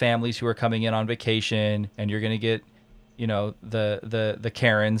get the families who are coming in on vacation, and you're going to get, the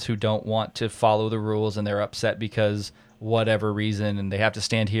Karens who don't want to follow the rules and they're upset because whatever reason, and they have to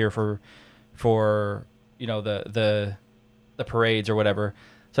stand here for the parades or whatever.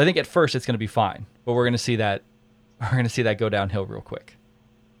 So I think at first it's going to be fine, but we're going to see that go downhill real quick.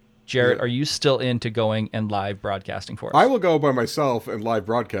 Jarrett, Yeah. are you still into going and live broadcasting for us? I will go by myself and live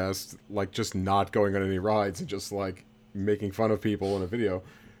broadcast, like just not going on any rides and just like making fun of people in a video.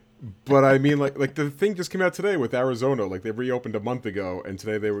 But I mean, like the thing just came out today with Arizona. Like they reopened a month ago, and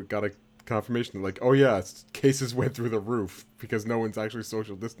today got a confirmation like, oh yeah, cases went through the roof because no one's actually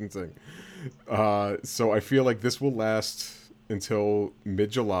social distancing. So I feel like this will last until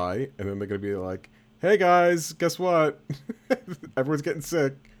mid-July, and then they're gonna be like, hey guys, guess what? Everyone's getting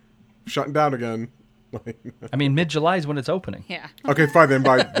sick. Shutting down again. I mean, mid-July is when it's opening. Yeah. Okay, fine. Then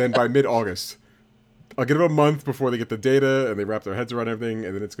by mid-August, I'll give them a month before they get the data and they wrap their heads around everything,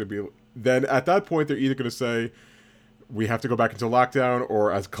 and then it's gonna be. Then at that point, they're either gonna say we have to go back into lockdown,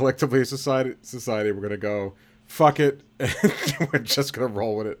 or as collectively a society, we're gonna go fuck it, and we're just gonna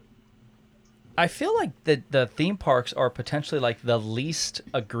roll with it. I feel like the theme parks are potentially like the least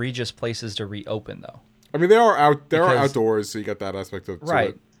egregious places to reopen, though. I mean, they are Because- outdoors, so you got that aspect of Right.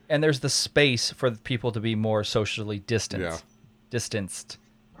 it. And there's the space for people to be more socially distanced.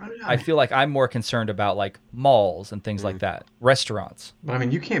 I feel like I'm more concerned about like malls and things like that, restaurants. But I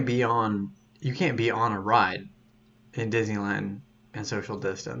mean, you can't be on a ride in Disneyland and social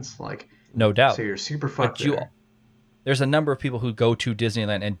distance. Like, No doubt. so you're super fucked But there. there's a number of people who go to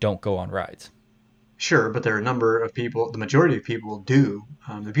Disneyland and don't go on rides. Sure, but there are a number of people. The majority of people do.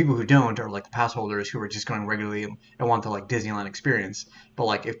 The people who don't are like the pass holders who are just going regularly and want the like Disneyland experience. But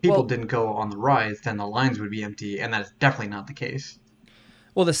like, if people didn't go on the rides, then the lines would be empty, and that's definitely not the case.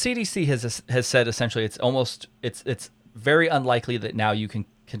 Well, the CDC has said essentially it's very unlikely that now you can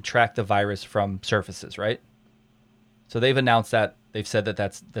contract the virus from surfaces, right? So they've announced that. They've said that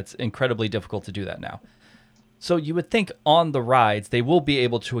that's incredibly difficult to do that now. So you would think on the rides they will be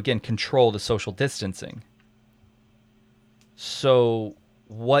able to again control the social distancing. So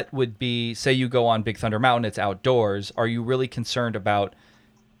what would be, say you go on Big Thunder Mountain, it's outdoors. Are you really concerned about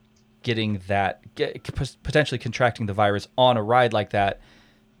potentially contracting the virus on a ride like that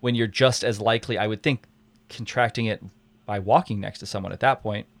when you're just as likely, I would think, contracting it by walking next to someone at that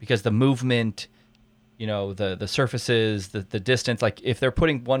point? Because the movement, the surfaces, the distance, like if they're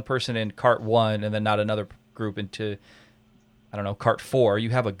putting one person in cart 1 and then not another group into, I don't know, cart 4, you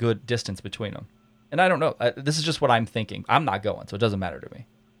have a good distance between them. And I don't know. This is just what I'm thinking. I'm not going, so it doesn't matter to me.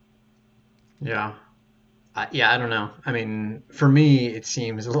 Yeah. I don't know. I mean, for me, it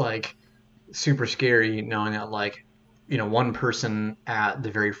seems like super scary knowing that, like, one person at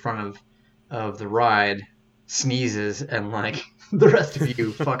the very front of the ride sneezes and, like, the rest of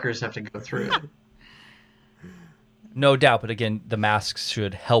you fuckers have to go through it. No doubt, but again, the masks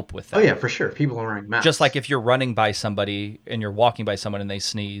should help with that. Oh, yeah, for sure. People are wearing masks. Just like if you're running by somebody and you're walking by someone and they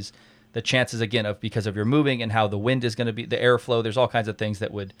sneeze, the chances, again, because of your moving and how the wind is going to be, the airflow, there's all kinds of things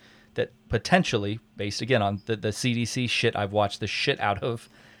that potentially, based, again, on the CDC shit I've watched the shit out of,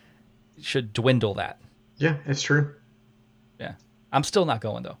 should dwindle that. Yeah, it's true. Yeah. I'm still not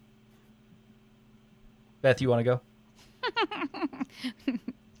going, though. Beth, you want to go?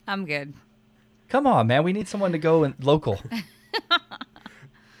 I'm good. Come on, man. We need someone to go and local.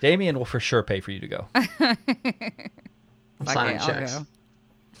 Damien will for sure pay for you to go. I'm Fuck signing it, I'll checks. go.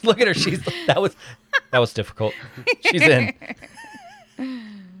 Look at her. That was difficult. She's in.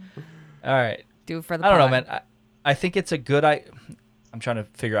 All right. Do it for the I don't know, pod. man. I think it's a good. I'm trying to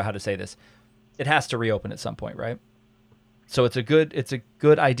figure out how to say this. It has to reopen at some point, right? So it's a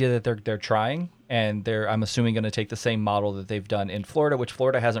good idea that they're trying, and I'm assuming going to take the same model that they've done in Florida, which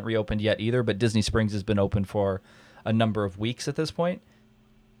Florida hasn't reopened yet either, but Disney Springs has been open for a number of weeks at this point.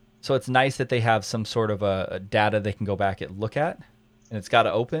 So it's nice that they have some sort of a data they can go back and look at, and it's got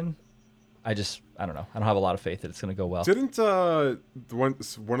to open. I don't know. I don't have a lot of faith that it's going to go well. Didn't one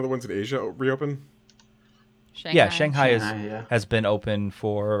of the ones in Asia reopen? Shanghai. Yeah, Shanghai yeah. has been open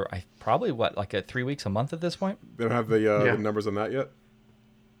for probably 3 weeks, a month at this point. They don't have the numbers on that yet.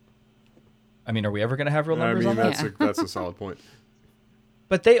 I mean, are we ever going to have real numbers on that? That's a solid point.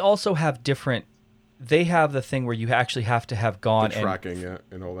 But they also have different. They have the thing where you actually have to have gone The tracking,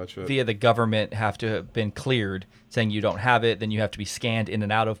 and all that shit. via the government have to have been cleared, saying you don't have it. Then you have to be scanned in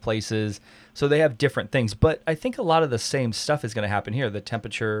and out of places. So they have different things. But I think a lot of the same stuff is going to happen here. The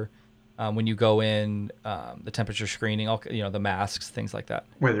temperature, when you go in, the temperature screening, the masks, things like that.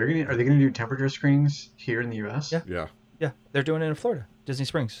 Wait, are they gonna do temperature screenings here in the U.S.? Yeah. Yeah. Yeah, they're doing it in Florida, Disney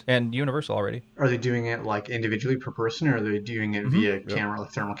Springs, and Universal already. Are they doing it like individually per person, or are they doing it via camera, like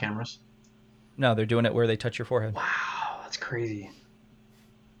thermal cameras? No, they're doing it where they touch your forehead. Wow, that's crazy.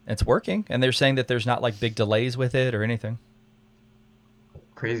 It's working, and they're saying that there's not like big delays with it or anything.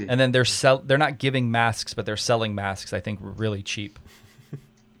 Crazy. And then they're not giving masks, but they're selling masks, I think, really cheap.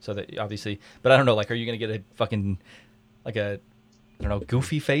 So that obviously, but I don't know, like, are you going to get a fucking, like a don't know,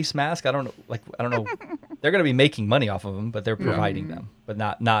 goofy face mask. I don't know. They're going to be making money off of them, but they're providing them, but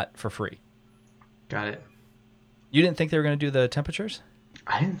not for free. Got it. You didn't think they were going to do the temperatures?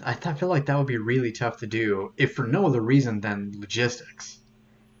 I feel like that would be really tough to do, if for no other reason than logistics.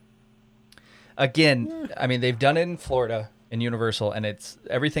 Again, I mean, they've done it in Florida in Universal, and it's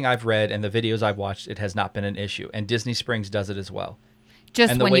everything I've read and the videos I've watched, it has not been an issue. And Disney Springs does it as well.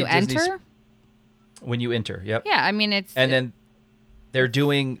 Just when you enter? When you enter, yep. Yeah, I mean, it's... And then they're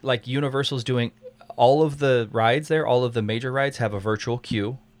doing, like, Universal's doing all of the rides there, all of the major rides have a virtual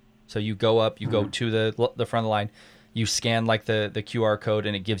queue. So you go up, you go to the front of the line, you scan, like, the QR code,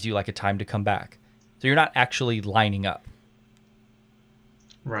 and it gives you, like, a time to come back. So you're not actually lining up.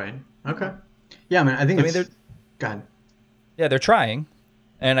 Right. Okay. Yeah, I mean, I think it's... Go ahead. Yeah, they're trying,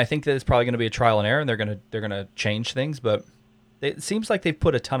 and I think that it's probably going to be a trial and error, and they're gonna change things. But it seems like they've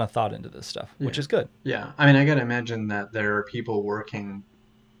put a ton of thought into this stuff, which is good. Yeah, I mean, I gotta imagine that there are people working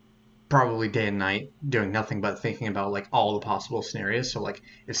probably day and night, doing nothing but thinking about like all the possible scenarios. So like,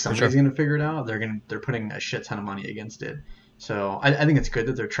 if somebody's gonna figure it out, they're putting a shit ton of money against it. So I think it's good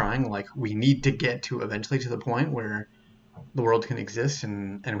that they're trying. Like, we need to get to eventually to the point where the world can exist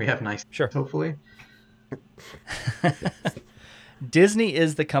and we have nice things, hopefully. Disney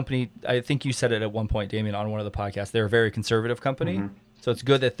is the company, I think you said it at one point, Damien, on one of the podcasts. They're a very conservative company. So it's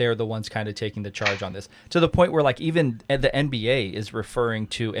good that they're the ones kind of taking the charge on this, to the point where like even the NBA is referring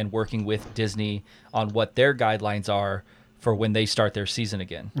to and working with Disney on what their guidelines are for when they start their season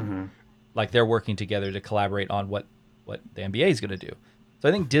again. Like, they're working together to collaborate on what the NBA is going to do. So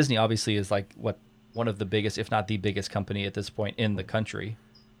I think Disney obviously is like one of the biggest, if not the biggest company at this point in the country.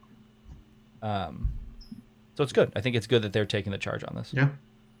 So it's good. I think it's good that they're taking the charge on this. Yeah.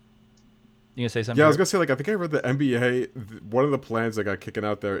 You gonna say something? Yeah, I was gonna say, like, I think I read the NBA. One of the plans that got kicking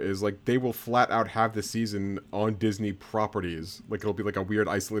out there is like they will flat out have the season on Disney properties. Like, it'll be like a weird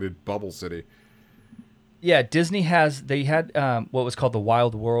isolated bubble city. Yeah, Disney they had what was called the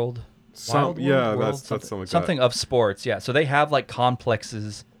Wild World. That's something like something that. Of sports. Yeah, so they have like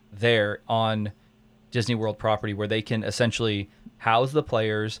complexes there on Disney World property where they can essentially house the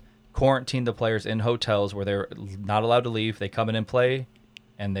players, quarantine the players in hotels where they're not allowed to leave. They come in and play,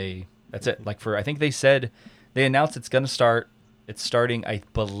 and that's it. Like, I think they announced it's going to start. It's starting, I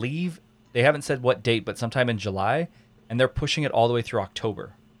believe, they haven't said what date, but sometime in July, and they're pushing it all the way through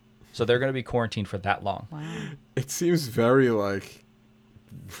October. So they're going to be quarantined for that long. Wow. It seems very like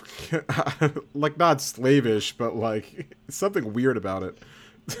not slavish, but like something weird about it.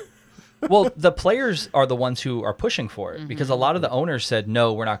 Well, the players are the ones who are pushing for it, because a lot of the owners said,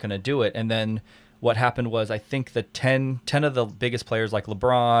 no, we're not going to do it. And then what happened was, I think the 10 of the biggest players like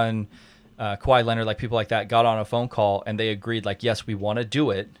LeBron, Kawhi Leonard, like people like that, got on a phone call and they agreed, like, yes, we want to do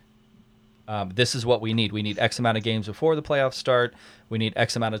it. This is what we need. We need X amount of games before the playoffs start. We need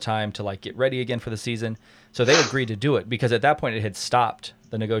X amount of time to like get ready again for the season. So they agreed to do it, because at that point it had stopped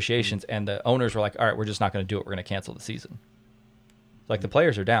the negotiations, and the owners were like, all right, we're just not going to do it. We're going to cancel the season. So, like, the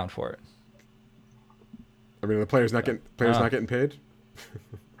players are down for it. I mean, the players not getting paid.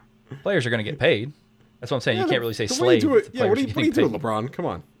 Players are going to get paid. That's what I'm saying. You can't really say slave. What are you doing, LeBron? Come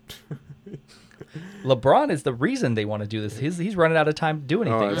on. LeBron is the reason they want to do this. He's running out of time to do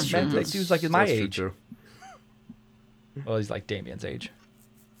anything. Oh, that's true. That dude's like my age. True. Well, he's like Damien's age.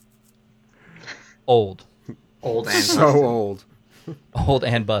 Old. Old and so busted. old. Old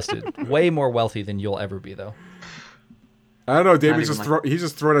and busted. Way more wealthy than you'll ever be, though. I don't know. Damien's he's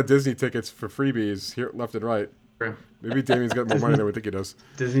just throwing out Disney tickets for freebies here, left and right. True. Maybe Damien's got more money than we think he does.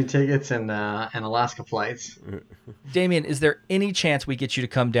 Disney tickets and Alaska flights. Damien, is there any chance we get you to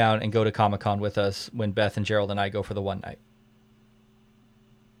come down and go to Comic-Con with us when Beth and Gerald and I go for the one night?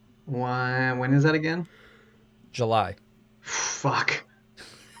 When is that again? July. Fuck.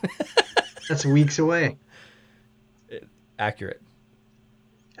 That's weeks away. Accurate.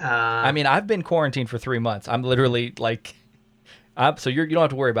 I mean, I've been quarantined for 3 months. I'm literally like, so you don't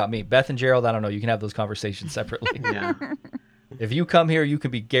have to worry about me. Beth and Gerald, I don't know. You can have those conversations separately. Yeah. If you come here, you can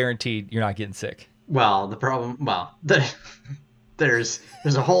be guaranteed you're not getting sick. Well, there's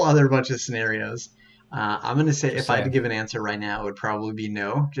a whole other bunch of scenarios. I'm going to say, if I had to give an answer right now, it would probably be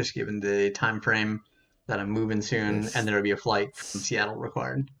no, just given the time frame that I'm moving soon, and there'll be a flight from Seattle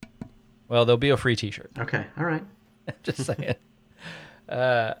required. Well, there'll be a free t-shirt. Okay. All right. Just saying.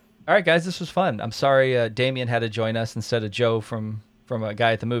 All right, guys, this was fun. I'm sorry Damien had to join us instead of Joe from A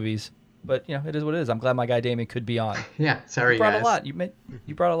Guy at the Movies, but you know, it is what it is. I'm glad my guy Damien could be on. Yeah, sorry, you brought guys. a lot.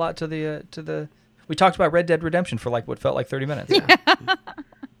 You brought a lot to the. We talked about Red Dead Redemption for like what felt like 30 minutes. Yeah.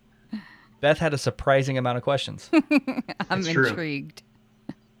 Beth had a surprising amount of questions. I'm It's true. intrigued.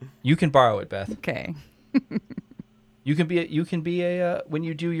 You can borrow it, Beth. Okay. You can be a when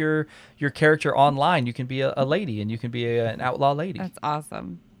you do your character online, you can be a lady, and you can be an outlaw lady. That's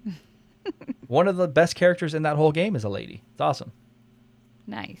awesome. One of the best characters in that whole game is a lady. It's awesome.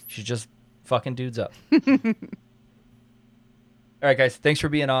 Nice. She's just fucking dudes up. All right, guys. Thanks for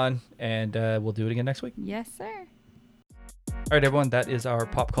being on, and we'll do it again next week. Yes, sir. All right, everyone. That is our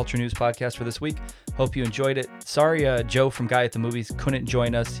pop culture news podcast for this week. Hope you enjoyed it. Sorry, Joe from Guy at the Movies couldn't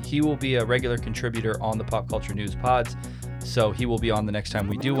join us. He will be a regular contributor on the pop culture news pods, so he will be on the next time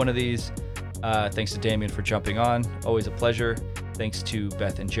we do one of these. Thanks to Damien for jumping on. Always a pleasure. Thanks to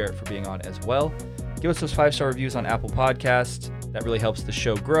Beth and Jarrett for being on as well. Give us those 5-star reviews on Apple Podcasts. That really helps the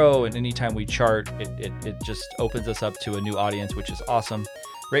show grow, and anytime we chart, it just opens us up to a new audience, which is awesome.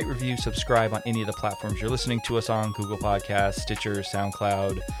 Rate, review, subscribe on any of the platforms you're listening to us on: Google Podcasts, Stitcher,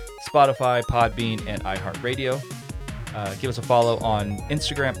 SoundCloud, Spotify, Podbean, and iHeartRadio. Give us a follow on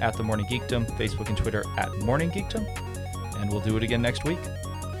Instagram at The Morning Geekdom, Facebook and Twitter at Morning Geekdom, and we'll do it again next week.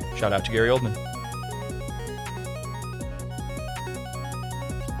 Shout out to Gary Oldman.